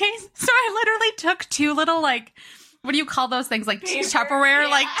contact case, so I literally took 2 little like, what do you call those things? Like Tupperware,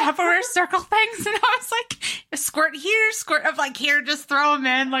 like Tupperware circle things, and I was like, a squirt here, squirt of like here, just throw them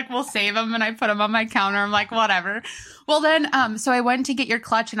in, like we'll save them, and I put them on my counter. I'm like, whatever. Well, then, so I went to get your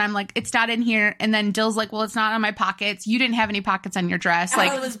clutch, and I'm like, it's not in here, and then Dill's like, well, it's not on my pockets. You didn't have any pockets on your dress,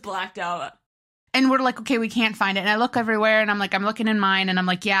 like I was blacked out. And we're like, okay, we can't find it. And I look everywhere, and I'm like, I'm looking in mine, and I'm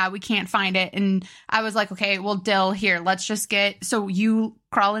like, yeah, we can't find it. And I was like, okay, well, Dill, here, let's just so you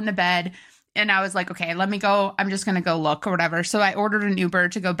crawl into bed. And I was like, okay, let me go. I'm just going to go look or whatever. So I ordered an Uber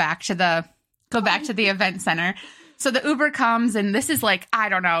to go back to the event center. So the Uber comes, and this is like, I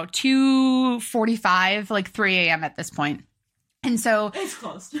don't know, 2:45, like 3 a.m. at this point. And so it's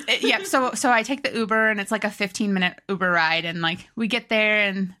close. Yep. So I take the Uber, and it's like a 15-minute Uber ride, and like we get there,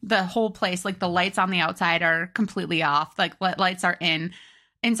 and the whole place, like the lights on the outside are completely off. Like lights are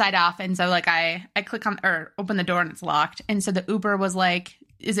inside off. And so like I click on or open the door, and it's locked. And so the Uber was like,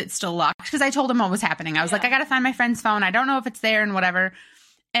 is it still locked? Because I told him what was happening. I was like, I got to find my friend's phone. I don't know if it's there and whatever.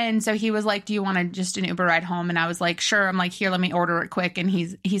 And so he was like, do you want to just an Uber ride home? And I was like, sure. I'm like, here, let me order it quick. And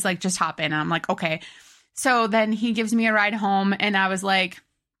he's like, just hop in. And I'm like, okay. So then he gives me a ride home, and I was like,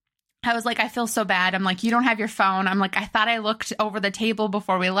 I feel so bad. I'm like, you don't have your phone. I'm like, I thought I looked over the table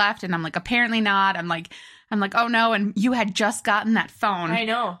before we left. And I'm like, apparently not. I'm like, oh no. And you had just gotten that phone. I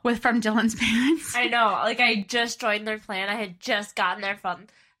know. From Dylan's parents. I know. Like, I just joined their plan. I had just gotten their phone.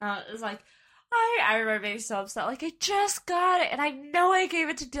 It was like, I remember being so upset. Like, I just got it, and I know I gave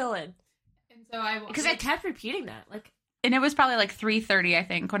it to Dylan. And so because I kept repeating that. Like, and it was probably like 3:30, I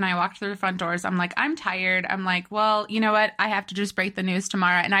think, when I walked through the front doors. I'm like, I'm tired. I'm like, well, you know what? I have to just break the news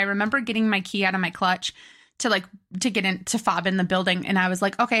tomorrow. And I remember getting my key out of my clutch to get in to fob in the building. And I was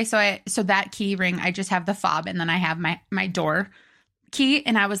like, okay, so that key ring, I just have the fob, and then I have my door key.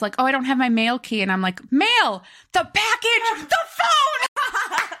 And I was like, oh, I don't have my mail key. And I'm like, mail, the package, the phone.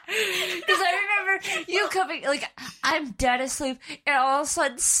 Because I remember you coming, like, I'm dead asleep, and all of a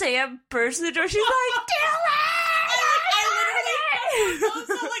sudden Sam bursts in the door. She's like, Dylan! I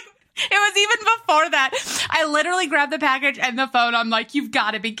literally, it was even before that. I literally grabbed the package and the phone. I'm like, you've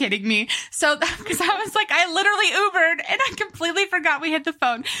got to be kidding me. So, because I was like, I literally Ubered, and I completely forgot we hit the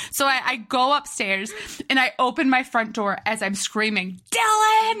phone. So I go upstairs, and I open my front door as I'm screaming,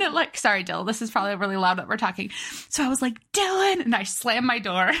 Dylan! Like, sorry, Dylan, this is probably really loud that we're talking. So I was like, Dylan! And I slam my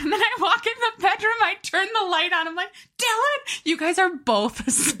door. And then I walk in the bedroom. I turn the light on. I'm like, Dylan! You guys are both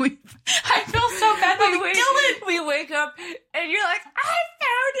asleep. I feel so bad. Dylan! We wake up, and you're like, I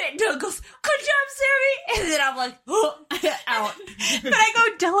found it! Dylan goes, good job, Sammy! And then I'm like, oh, out. Then I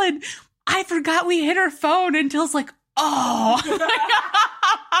go, Dylan, I forgot we hit her phone. And Dill's like, oh.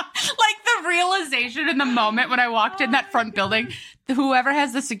 Like the realization in the moment when I walked in that front building, whoever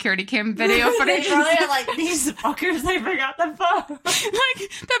has the security cam video footage. They probably like, these fuckers, they forgot the phone.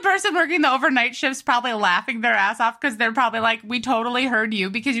 Like the person working the overnight shifts probably laughing their ass off because they're probably like, we totally heard you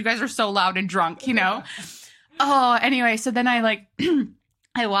because you guys are so loud and drunk, you know? Oh, anyway, so then I like...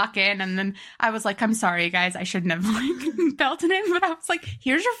 I walk in, and then I was like, I'm sorry, guys. I shouldn't have like belted in, but I was like,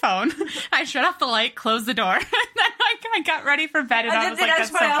 here's your phone. I shut off the light, closed the door, and then I got ready for bed, and I was like,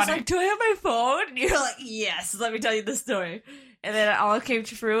 that's so funny. I was like, do I have my phone? And you're like, yes, let me tell you the story. And then it all came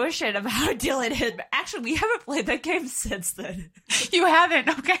to fruition of how Dylan had... Actually, we haven't played that game since then. You haven't?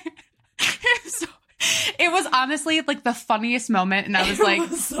 Okay. So, it was honestly like the funniest moment, and I was like,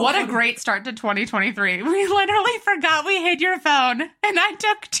 what a great start to 2023. We literally forgot we hid your phone, and I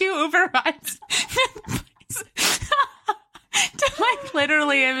took 2 Uber rides. Like,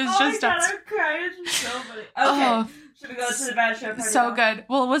 literally, it was just... Oh my God, I'm crying. It's so funny. Okay, should we go to the bachelorette party? So good.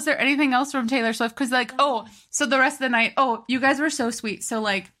 Well, was there anything else from Taylor Swift? Because, like, so the rest of the night, you guys were so sweet. So,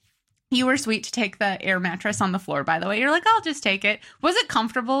 like, you were sweet to take the air mattress on the floor, by the way. You're like, I'll just take it. Was it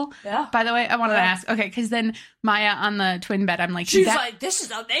comfortable? Yeah. By the way, I wanted to ask. Okay, because then Maya on the twin bed, I'm like... She's like, this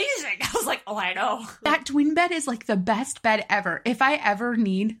is amazing. I was like, oh, I know. That twin bed is, like, the best bed ever. If I ever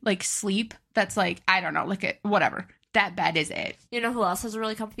need, like, sleep that's, like, I don't know, like, whatever. That bed is it. You know who else has a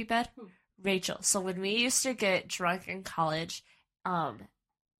really comfy bed? Rachel. So when we used to get drunk in college, and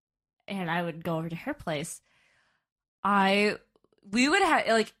I would go over to her place, we would have,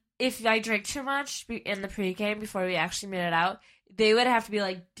 like... If I drank too much in the pregame before we actually made it out, they would have to be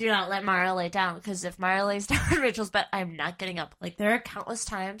like, do not let Mara lay down. Because if Mara lays down in Rachel's bed, I'm not getting up. Like, there are countless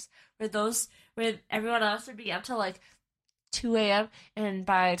times where everyone else would be up till like 2 a.m. And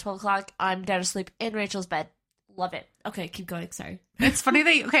by 12 o'clock, I'm dead asleep in Rachel's bed. Love it. Okay, keep going. Sorry. It's funny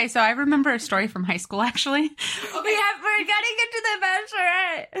that... Okay, so I remember a story from high school, actually. We're getting into the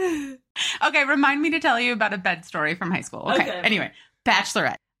Bachelorette. Okay, remind me to tell you about a bed story from high school. Okay. Anyway,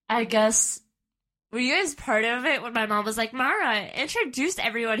 Bachelorette. I guess... Were you guys part of it when my mom was like, Mara, introduce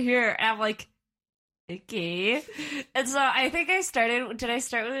everyone here? And I'm like, okay. And so I think I started... Did I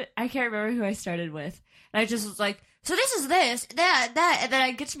start with... I can't remember who I started with. And I just was like, so this is this, that, and then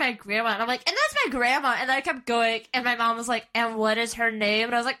I get to my grandma, and I'm like, and that's my grandma, and then I kept going, and my mom was like, and what is her name?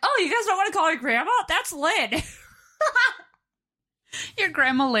 And I was like, oh, you guys don't want to call her grandma? That's Lynn. Your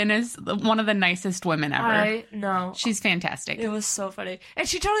grandma Lynn is one of the nicest women ever. I know. She's fantastic. It was so funny. And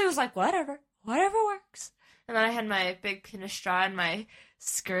she totally was like, whatever works. And then I had my big pin of straw and my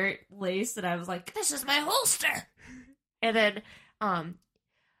skirt lace, and I was like, this is my holster. And then,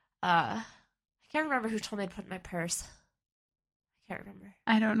 I can't remember who told me to put in my purse. I can't remember.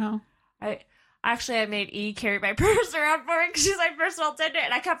 I don't know. I made E carry my purse around for me because she's my personal attendant,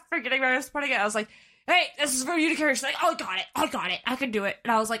 and I kept forgetting where I was putting it. I was like, hey, this is for you to carry. She's like, oh, I got it. I can do it.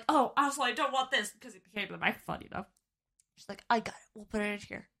 And I was like, oh, also, I don't want this because it became the microphone, you know? She's like, I got it. We'll put it in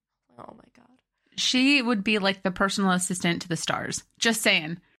here. Oh, my God. She would be like the personal assistant to the stars. Just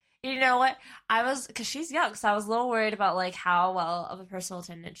saying. You know what? Because she's young, so I was a little worried about, like, how well of a personal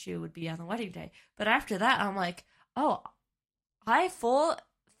attendant she would be on the wedding day. But after that, I'm like, oh, I have full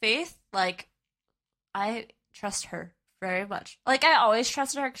faith. Like, I trust her very much. Like, I always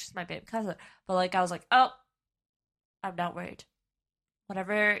trusted her because she's my baby cousin. But, like, I was like, oh, I'm not worried.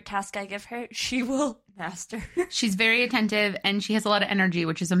 Whatever task I give her, she will master. She's very attentive, and she has a lot of energy,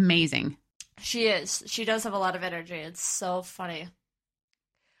 which is amazing. She is. She does have a lot of energy. It's so funny.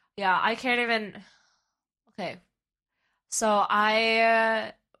 Yeah, I can't even... Okay. So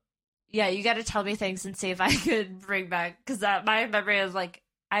yeah, you gotta tell me things and see if I could bring back... Because my memory is, like...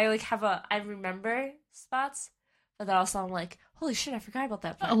 I remember spots, but then also I'm like, holy shit, I forgot about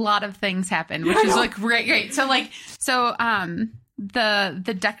that part. A lot of things happened, which is, like, great. So,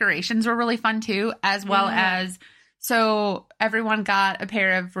 the decorations were really fun, too, as well as... So everyone got a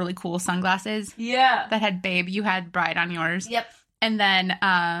pair of really cool sunglasses. Yeah. That had Babe. You had Bride on yours. Yep. And then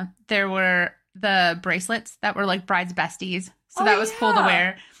there were the bracelets that were like bride's besties. So that was cool to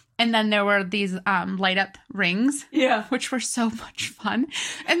wear. And then there were these light up rings. Yeah. Which were so much fun.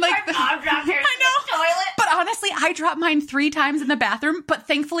 And like mom dropped hers I know. In the toilet. But honestly, I dropped mine 3 times in the bathroom, but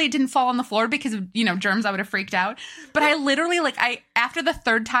thankfully it didn't fall on the floor because of, germs. I would have freaked out. But I literally after the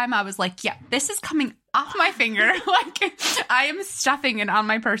 3rd time I was like, yeah, this is coming off my finger. Like, I am stuffing it on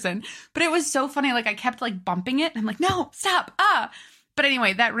my person. But it was so funny. Like, I kept like bumping it. And I'm like, no, stop. But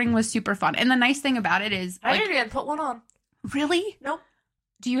anyway, that ring was super fun. And the nice thing about it is I didn't even put one on. Really? Nope.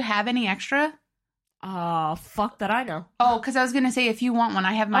 Do you have any extra? Fuck that I know. Oh, because I was going to say, if you want one,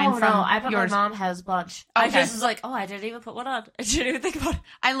 I have mine from I bet yours. my mom has a bunch. Okay. I just was like, I didn't even put one on. I didn't even think about it.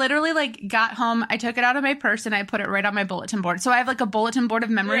 I literally, got home, I took it out of my purse, and I put it right on my bulletin board. So I have, a bulletin board of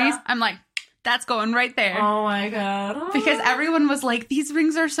memories. Yeah. I'm like, that's going right there. Oh, my God. Oh. Because everyone was like, these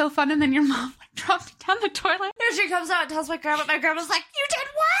rings are so fun, and then your mom, dropped it down the toilet. And she comes out and tells my grandma. My grandma's like, you did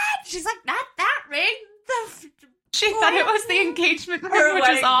what? She's like, not that ring. She thought it was the engagement ring, which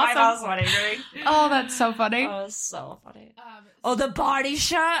is awesome. My mom's wedding ring. Oh, that's so funny. Oh, it's so funny. The body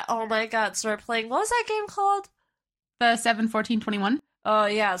shot. Oh my God. So we're playing. What was that game called? The 7-14-21. Oh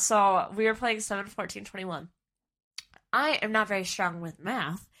yeah. So we were playing 7-14-21. I am not very strong with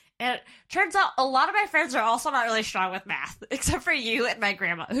math, and it turns out a lot of my friends are also not really strong with math, except for you and my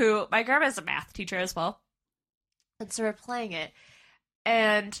grandma. My grandma is a math teacher as well, and so we're playing it,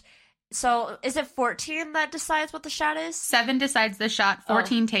 and. So, is it 14 that decides what the shot is? 7 decides the shot,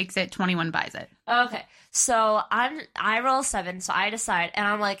 14 takes it, 21 buys it. Okay. So, I roll 7, so I decide, and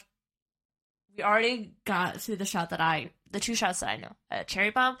I'm like, we already got through the 2 shots that I know. A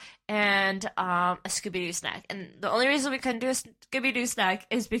cherry bomb and a Scooby-Doo snack. And the only reason we couldn't do a Scooby-Doo snack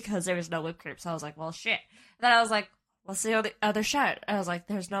is because there was no whipped cream. So I was like, well, shit. And then I was like, what's the other shot? I was like,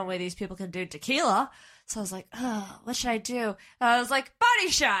 there's no way these people can do tequila. So I was like, oh, what should I do? And I was like,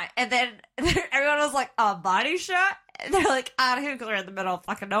 body shot. And then everyone was like, a body shot? And they're like, I don't know, because we're in the middle of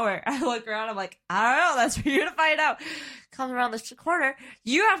fucking nowhere. I look around, I'm like, I don't know, that's for you to find out. Come around this corner,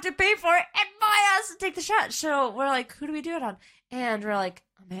 you have to pay for it and buy us and take the shot. So we're like, who do we do it on? And we're like,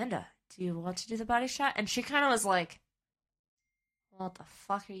 Amanda, do you want to do the body shot? And she kind of was like, what the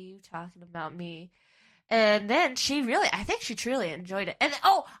fuck are you talking about me? And then I think she truly enjoyed it. And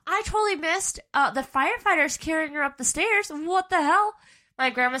I totally missed the firefighters carrying her up the stairs. What the hell?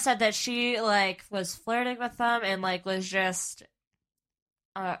 My grandma said that she was flirting with them and was just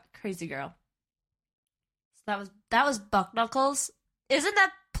a crazy girl. So that was Buck Knuckles. Isn't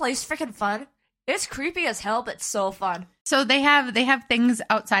that place freaking fun? It's creepy as hell, but so fun. So they have things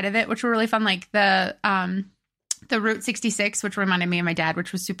outside of it, which were really fun, like the Route 66, which reminded me of my dad,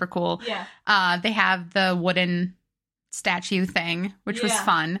 which was super cool. Yeah. They have the wooden statue thing, which was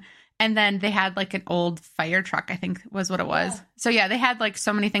fun. And then they had like an old fire truck, I think was what it was. Yeah. So yeah, they had like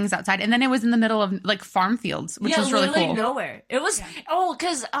so many things outside. And then it was in the middle of like farm fields, which was really cool. Nowhere. It was,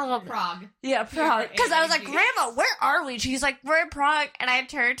 because... Prague. Yeah, Prague. Because I was like, Grandma, where are we? She's like, we're in Prague. And I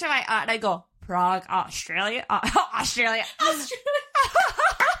turned to my aunt and I go, Prague, Australia? Australia. I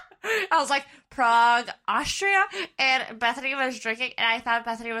was like, Prague, Austria. And Bethany was drinking and I thought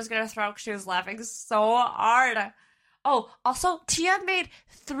Bethany was going to throw because she was laughing so hard. Oh, also, Tia made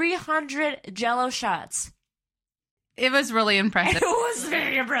 300 Jell-O shots. It was really impressive. It was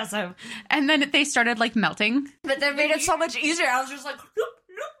very impressive. And then they started, like, melting. But they made it so much easier. I was just like...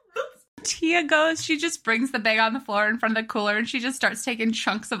 Tia goes, she just brings the bag on the floor in front of the cooler, and she just starts taking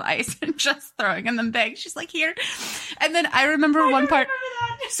chunks of ice and just throwing in the bag. She's like, here. And then I remember one part.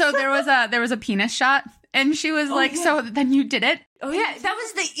 So there was a penis shot, and she was so then you did it? Oh, yeah. That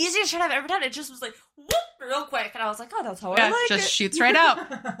was the easiest shot I've ever done. It just was like, whoop, real quick. And I was like, oh, that's how I like just it. Shoots right out.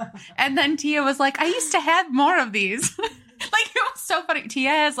 And then Tia was like, I used to have more of these. Like, it was so funny. Tia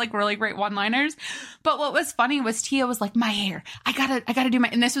has, like, really great one-liners. But what was funny was Tia was like, my hair. I gotta do my...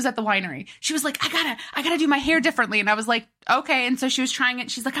 And this was at the winery. She was like, I gotta do my hair differently. And I was like, okay. And so she was trying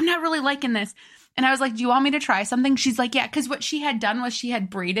it. She's like, I'm not really liking this. And I was like, do you want me to try something? She's like, yeah. Because what she had done was she had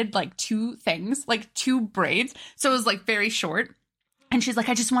braided, like, two braids. So it was, like, very short. And she's like,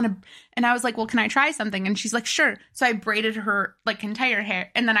 I just want to, and I was like, well, can I try something? And she's like, sure. So I braided her like entire hair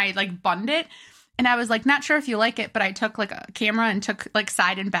and then I like bunned it. And I was like, not sure if you like it, but I took like a camera and took like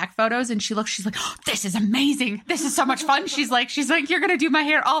side and back photos. And she's like, oh, this is amazing. This is so much fun. She's like, you're going to do my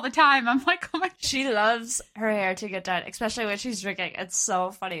hair all the time. I'm like, oh my God. She loves her hair to get done, especially when she's drinking. It's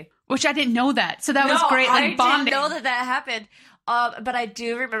so funny. Which I didn't know that. So that was great. Like bonding. I didn't know that happened. But I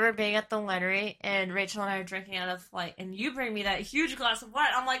do remember being at the winery and Rachel and I were drinking out of like, and you bring me that huge glass of wine.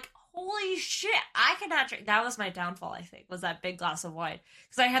 I'm like, holy shit, I cannot drink. That was my downfall, I think, was that big glass of wine.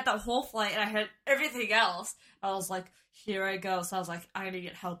 Because I had the whole flight and I had everything else. I was like, here I go. So I was like, I need to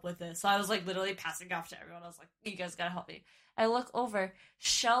get help with this. So I was like literally passing off to everyone. I was like, you guys gotta help me. I look over.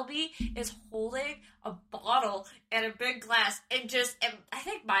 Shelby is holding a bottle and a big glass and I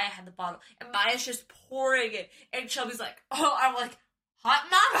think Maya had the bottle and Maya's just pouring it. And Shelby's like, oh, I'm like, hot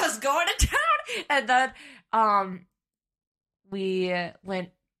mama's going to town. And then, we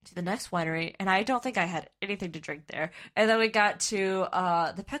went to the next winery and I don't think I had anything to drink there. And then we got to,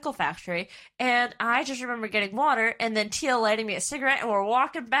 the pickle factory and I just remember getting water and then Tia lighting me a cigarette and we're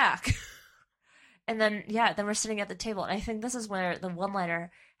walking back. And then, then we're sitting at the table. And I think this is where the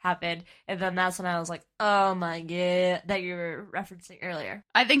one-liner happened. And then that's when I was like, oh my God, that you were referencing earlier.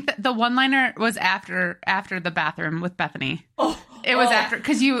 I think that the one-liner was after the bathroom with Bethany. It was after,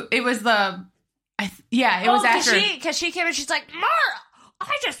 because it was after. Because she came and she's like, Mara,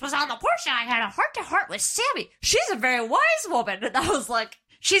 I just was on the porch and I had a heart-to-heart with Sammy. She's a very wise woman. And I was like...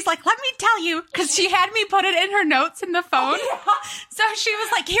 She's like, let me tell you, because she had me put it in her notes in the phone. So she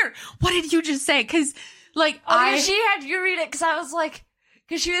was like, here, what did you just say? Because, like, she had you read it, because I was like,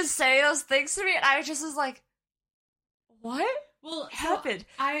 because she was saying those things to me, and I just was like, what? Well, happened?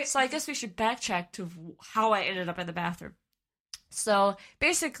 So I guess we should backtrack to how I ended up in the bathroom. So,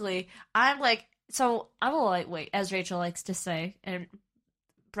 basically, I'm a lightweight, as Rachel likes to say, and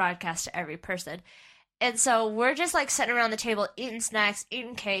broadcast to every person. And so we're just, like, sitting around the table, eating snacks,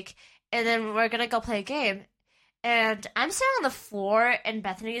 eating cake, and then we're gonna go play a game. And I'm sitting on the floor, and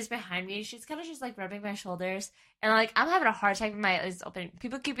Bethany is behind me. She's kind of just, like, rubbing my shoulders. And, like, I'm having a hard time with my eyes open.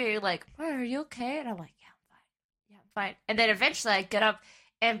 People keep being like, Mara, are you okay? And I'm like, yeah, I'm fine. Yeah, I'm fine. And then eventually I get up,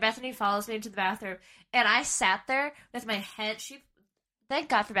 and Bethany follows me into the bathroom. And I sat there with my head... Thank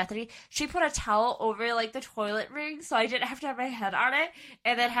God for Bethany. She put a towel over, like, the toilet ring, so I didn't have to have my head on it,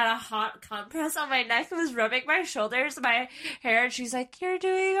 and then had a hot compress on my neck and was rubbing my shoulders, my hair, and she's like, you're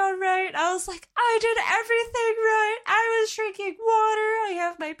doing all right. I was like, I did everything right. I was drinking water. I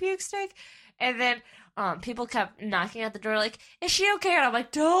have my puke stick. And then people kept knocking at the door, like, is she okay? And I'm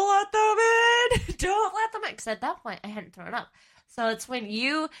like, don't let them in. Don't let them in. Because at that point, I hadn't thrown up. So it's when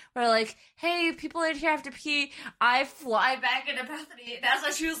you were like, hey, people in here have to pee, I fly back into Bethany. And that's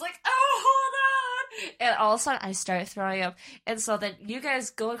when she was like, oh, hold on. And all of a sudden, I start throwing up. And so then you guys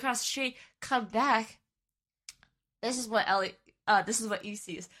go across the street, come back. This is what E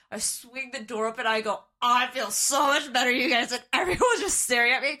sees. I swing the door open, I go, I feel so much better, you guys. And everyone's just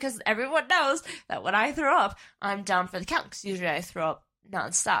staring at me because everyone knows that when I throw up, I'm down for the count. Because usually I throw up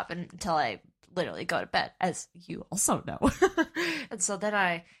nonstop until I literally go to bed, as you also know. And so then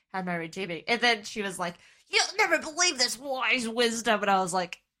I had my redeeming. And then she was like, "You'll never believe this wise wisdom," and I was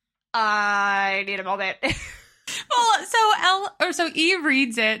like, I need a moment. Well, so E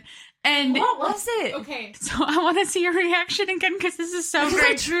reads it, and what was it? Okay, so I want to see your reaction again because this is so I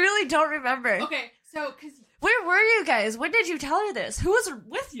great. truly don't remember. Okay, so because where were you guys? When did you tell her this? Who was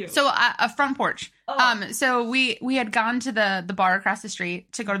with you? so a front porch. Oh. So we had gone to the bar across the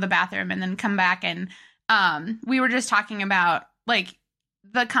street to go to the bathroom and then come back, and we were just talking about like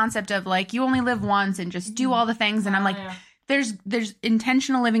the concept of like you only live once and just do all the things, and I'm like. Yeah. There's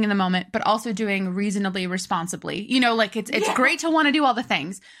intentional living in the moment, but also doing reasonably responsibly. You know, like it's great to want to do all the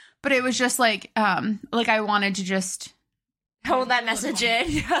things, but it was just like I wanted to just hold that message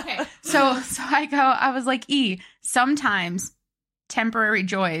in. Okay. So I was like, E, sometimes temporary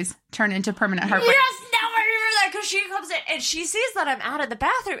joys turn into permanent heartbreak. Yes, now I remember that because she comes in and she sees that I'm out of the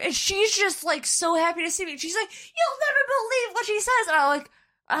bathroom and she's just like so happy to see me. She's like, "You'll never believe what she says," and I'm like,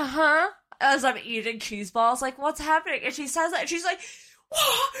 as I'm eating cheese balls, like, "What's happening?" And she says that, and she's like,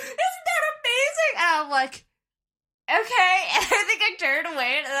 "Whoa, isn't that amazing?" And I'm like, "Okay." And I think I turned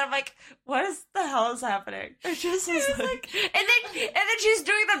away, and then I'm like, "What the hell is happening?" It just was like, and then she's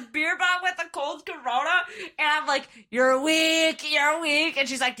doing the beer bomb with the cold Corona, and I'm like, "You're weak, and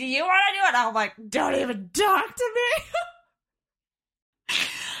she's like, "Do you want to do it?" And I'm like, "Don't even talk to me."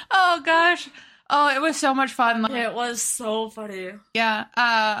 Oh gosh. Oh, it was so much fun. It was so funny.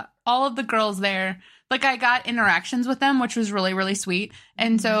 Yeah. All of the girls there, like I got interactions with them, which was really, really sweet.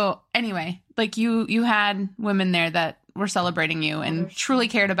 And so anyway, like you had women there that were celebrating you and truly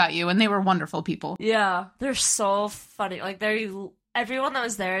cared about you, and they were wonderful people. Yeah, they're so funny. Like everyone that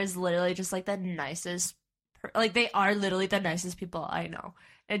was there is literally just like the nicest. Like they are literally the nicest people I know.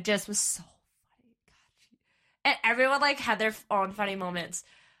 It just was so funny. God. And everyone like had their own funny moments.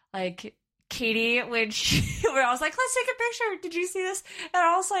 Like Katie, when I was like, "Let's take a picture. Did you see this?" And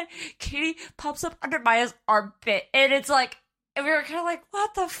all of a sudden, Katie pops up under Maya's armpit, and it's like, and we were kind of like,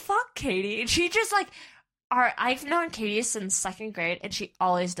 "What the fuck, Katie?" And she just like, I've known Katie since 2nd grade, and she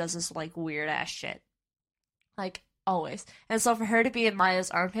always does this like weird ass shit, like always. And so for her to be in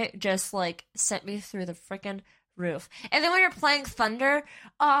Maya's armpit just like sent me through the freaking roof. And then when you're playing Thunder,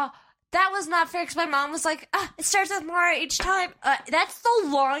 that was not fair because my mom was like, "It starts with Mara each time." That's the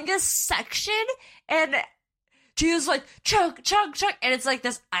longest section. And she was like, "Chug, chug, chug." And it's like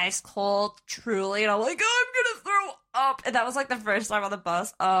this ice cold, truly. And I'm like, "Oh, I'm going to throw up." And that was like the first time on the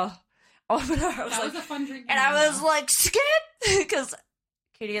bus. But I was That like, was a fun drink. and I was like, "Skip." Because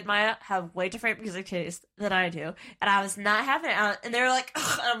Katie and Maya have way different music taste than I do. And I was not having it. And they were like,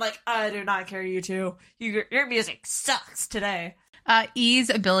 "Ugh." And I'm like, "I do not care, you two. Your music sucks today." E's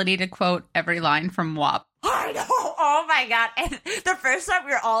ability to quote every line from WAP. I know. Oh my god. And the first time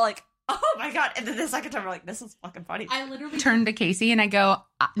we were all like, "Oh my god." And then the second time we're like, "This is fucking funny." I literally turned to Casey and I go,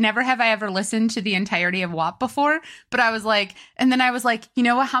 "Never have I ever listened to the entirety of WAP before." But I was like, and then I was like, you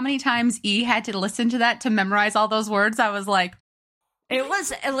know what? How many times E had to listen to that to memorize all those words? I was like, it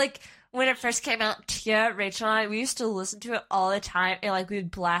was like when it first came out, Tia, Rachel, and I, we used to listen to it all the time and like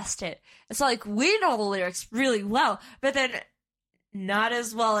we'd blast it. And so like we know the lyrics really well, but then not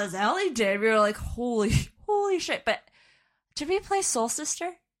as well as Ellie did. We were like, holy shit. But did we play Soul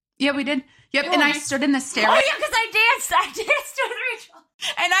Sister? yeah, we did. Yep. And I stood in the stairway. Oh yeah, because I danced with Rachel.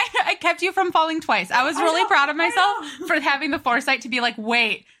 And I kept you from falling twice. I was really proud of myself for having the foresight to be like,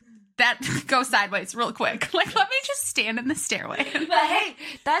 wait, that go sideways real quick. Like, let me just stand in the stairway. But hey,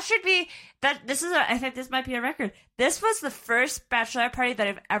 that should be that. I think this might be a record. This was the first bachelorette party that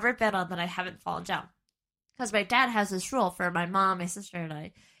I've ever been on that I haven't fallen down. Because my dad has this rule for my mom, my sister, and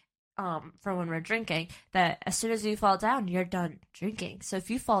I, for when we're drinking, that as soon as you fall down, you're done drinking. So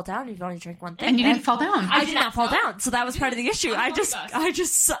if you fall down, you've only drank one thing. And you didn't fall down. I did not fall down. So that was part of the issue. I know,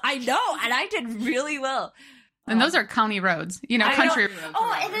 and I did really well. And those are county roads, country roads.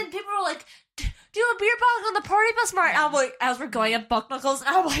 Oh, and then people were like, "Do a beer bong on the party bus, Mart." And I'm like, as we're going up Buck Knuckles, and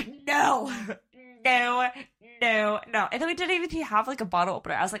I'm like, no. And then we didn't even have like a bottle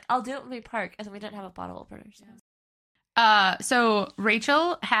opener. I was like, "I'll do it when we park," and then we didn't have a bottle opener. So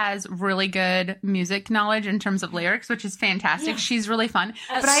Rachel has really good music knowledge in terms of lyrics, which is fantastic. Yeah. She's really fun.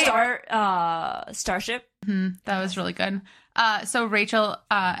 Starship. That was really good. So Rachel,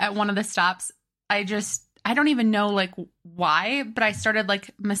 at one of the stops, I don't even know like why, but I started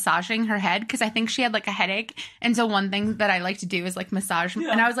like massaging her head because I think she had like a headache. And so one thing that I like to do is like massage.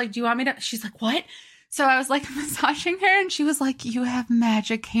 Yeah. And I was like, "Do you want me to?" She's like, "What?" So I was like massaging her and she was like, "You have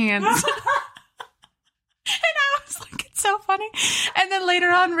magic hands." And I was like, it's so funny. And then later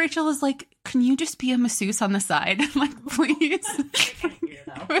on, Rachel was like, "Can you just be a masseuse on the side?" I'm like, "Please."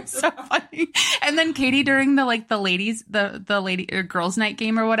 It was so funny. And then Katie during the lady or girls' night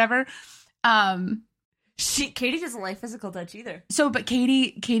game or whatever. Katie doesn't like physical touch either. So, but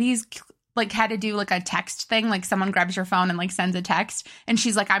Katie's like had to do like a text thing, like someone grabs your phone and like sends a text, and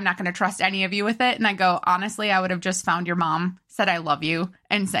she's like, I'm not going to trust any of you with it. And I go, honestly, I would have just found your mom, said I love you,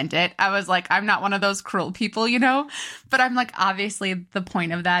 and sent it. I was like, I'm not one of those cruel people, you know? But I'm like, obviously the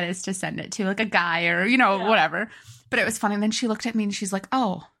point of that is to send it to like a guy or, you know, whatever. But it was funny. And then she looked at me and she's like,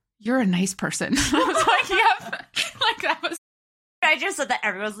 oh, you're a nice person. I was like, yep. Like that was. I just said that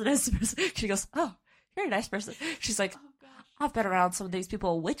everyone's a nice person. She goes, oh, you're a nice person. She's like, I've been around some of these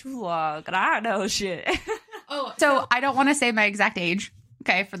people way too long, and I know shit. Oh, so I don't want to say my exact age.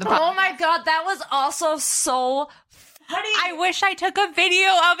 Okay, for the podcast. Oh my god, that was also so funny. I wish I took a video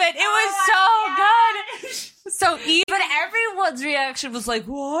of it. It was so good. So E, but everyone's reaction was like,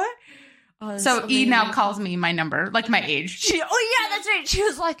 what? Oh, so E now calls me my number, like my age. Oh yeah, that's right. She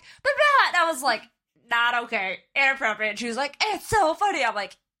was like, blah, blah. And I was like, not okay, inappropriate. She was like, it's so funny. I'm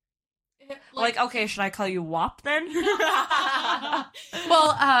like, okay, should I call you WAP then?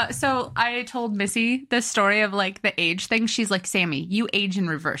 Well, so I told Missy the story of like the age thing. She's like, Sammy, you age in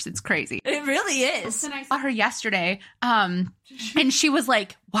reverse. It's crazy. It really is. And I saw her yesterday, and she was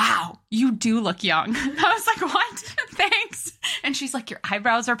like, wow, you do look young. I was like, what? Thanks. And she's like, your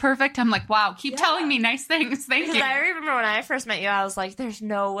eyebrows are perfect. I'm like, wow, keep telling me nice things. Thank you. I remember when I first met you, I was like, there's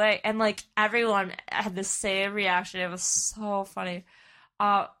no way. And like everyone had the same reaction. It was so funny.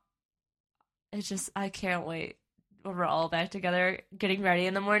 It's just, I can't wait. We're all back together getting ready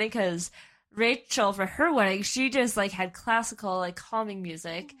in the morning because Rachel, for her wedding, she just like had classical, like calming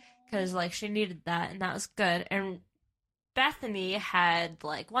music because like she needed that and that was good. And Bethany had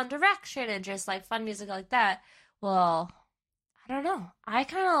like One Direction and just like fun music like that. Well, I don't know. I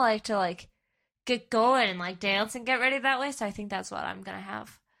kind of like to like get going and like dance and get ready that way. So I think that's what I'm going to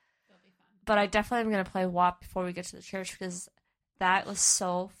have. But I definitely am going to play WAP before we get to the church because that was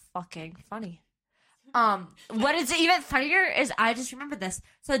so fucking funny. What is even funnier is I just remember this.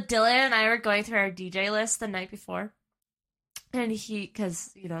 So Dylan and I were going through our DJ list the night before, and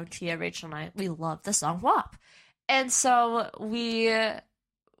because you know Tia, Rachel, and I, we love the song WAP, and so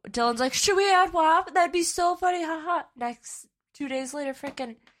Dylan's like, should we add WAP? That'd be so funny, haha. Next 2 days later,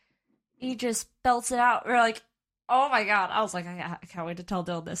 freaking, he just belts it out. We're like, oh my god! I was like, I can't wait to tell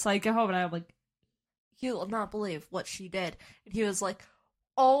Dylan this. So I get home and I'm like, you will not believe what she did, and he was like,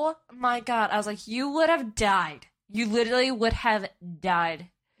 oh my god. I was like, you would have died. You literally would have died.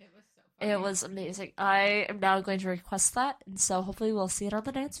 It was so funny. It was amazing. I am now going to request that, and so hopefully we'll see it on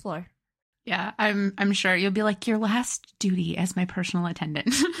the dance floor. Yeah, I'm sure you'll be like, your last duty as my personal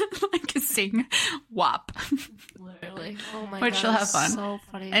attendant. Like sing WAP. Literally. Oh my god. Which she'll have fun. So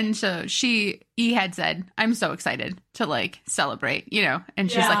funny. And so E had said, I'm so excited to like celebrate, you know,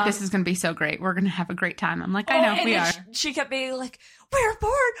 and she's like, this is going to be so great. We're going to have a great time. I'm like, I know, we are. She kept being like, we're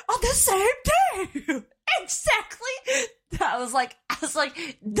born on the same day. Exactly. I was like,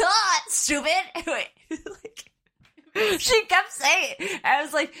 duh, stupid. She kept saying it. I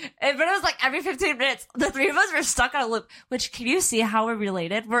was like, but it was like every 15 minutes, the three of us were stuck on a loop, which can you see how we're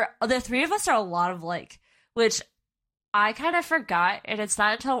related? The three of us are a lot of like, which I kind of forgot. And it's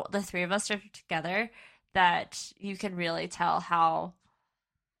not until the three of us are together that you can really tell how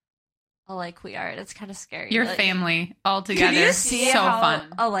alike we are. It's kind of scary. Your family all together. Can you see so how fun.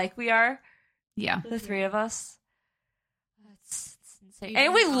 alike we are? Yeah. The three of us. It's insane.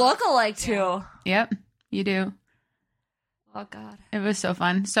 And we look alike too. Yep, you do. Oh god. It was so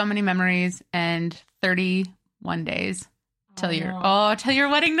fun. So many memories and 31 days till your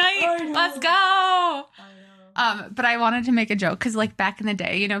wedding night. Let's go. But I wanted to make a joke because like back in the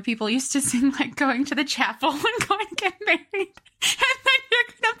day, you know, people used to sing like going to the chapel and going to get married. And then you're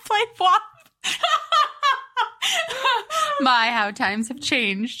going to play WAP. My, how times have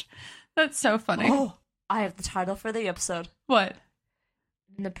changed. That's so funny. Oh, I have the title for the episode. What?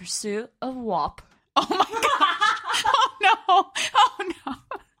 In the Pursuit of WAP. Oh my gosh. Oh no. Oh no.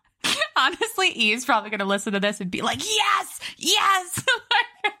 Honestly, E's probably going to listen to this and be like, yes.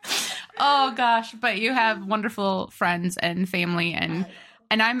 Oh gosh. But you have wonderful friends and family and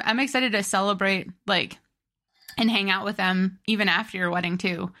I'm excited to celebrate like and hang out with them even after your wedding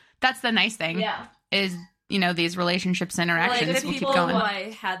too. That's the nice thing. Yeah. Is, you know, these relationships, interactions like, the will keep people going. who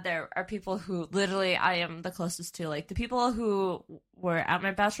I had there are people who literally I am the closest to. Like the people who were at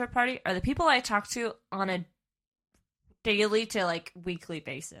my bachelorette party are the people I talk to on a daily to like weekly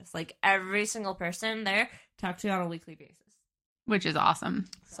basis. Like every single person there talk to on a weekly basis. Which is awesome.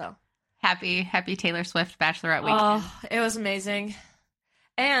 So happy Taylor Swift bachelorette week. Oh, it was amazing.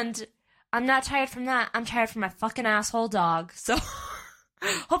 And I'm not tired from that. I'm tired from my fucking asshole dog. So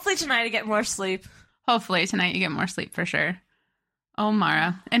Hopefully tonight I get more sleep. Hopefully tonight you get more sleep for sure. Oh,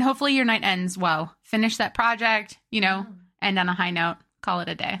 Mara. And hopefully your night ends well. Finish that project, end on a high note. Call it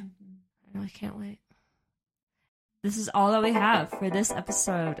a day. I really can't wait. This is all that we have for this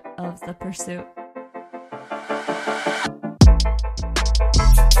episode of The Pursuit.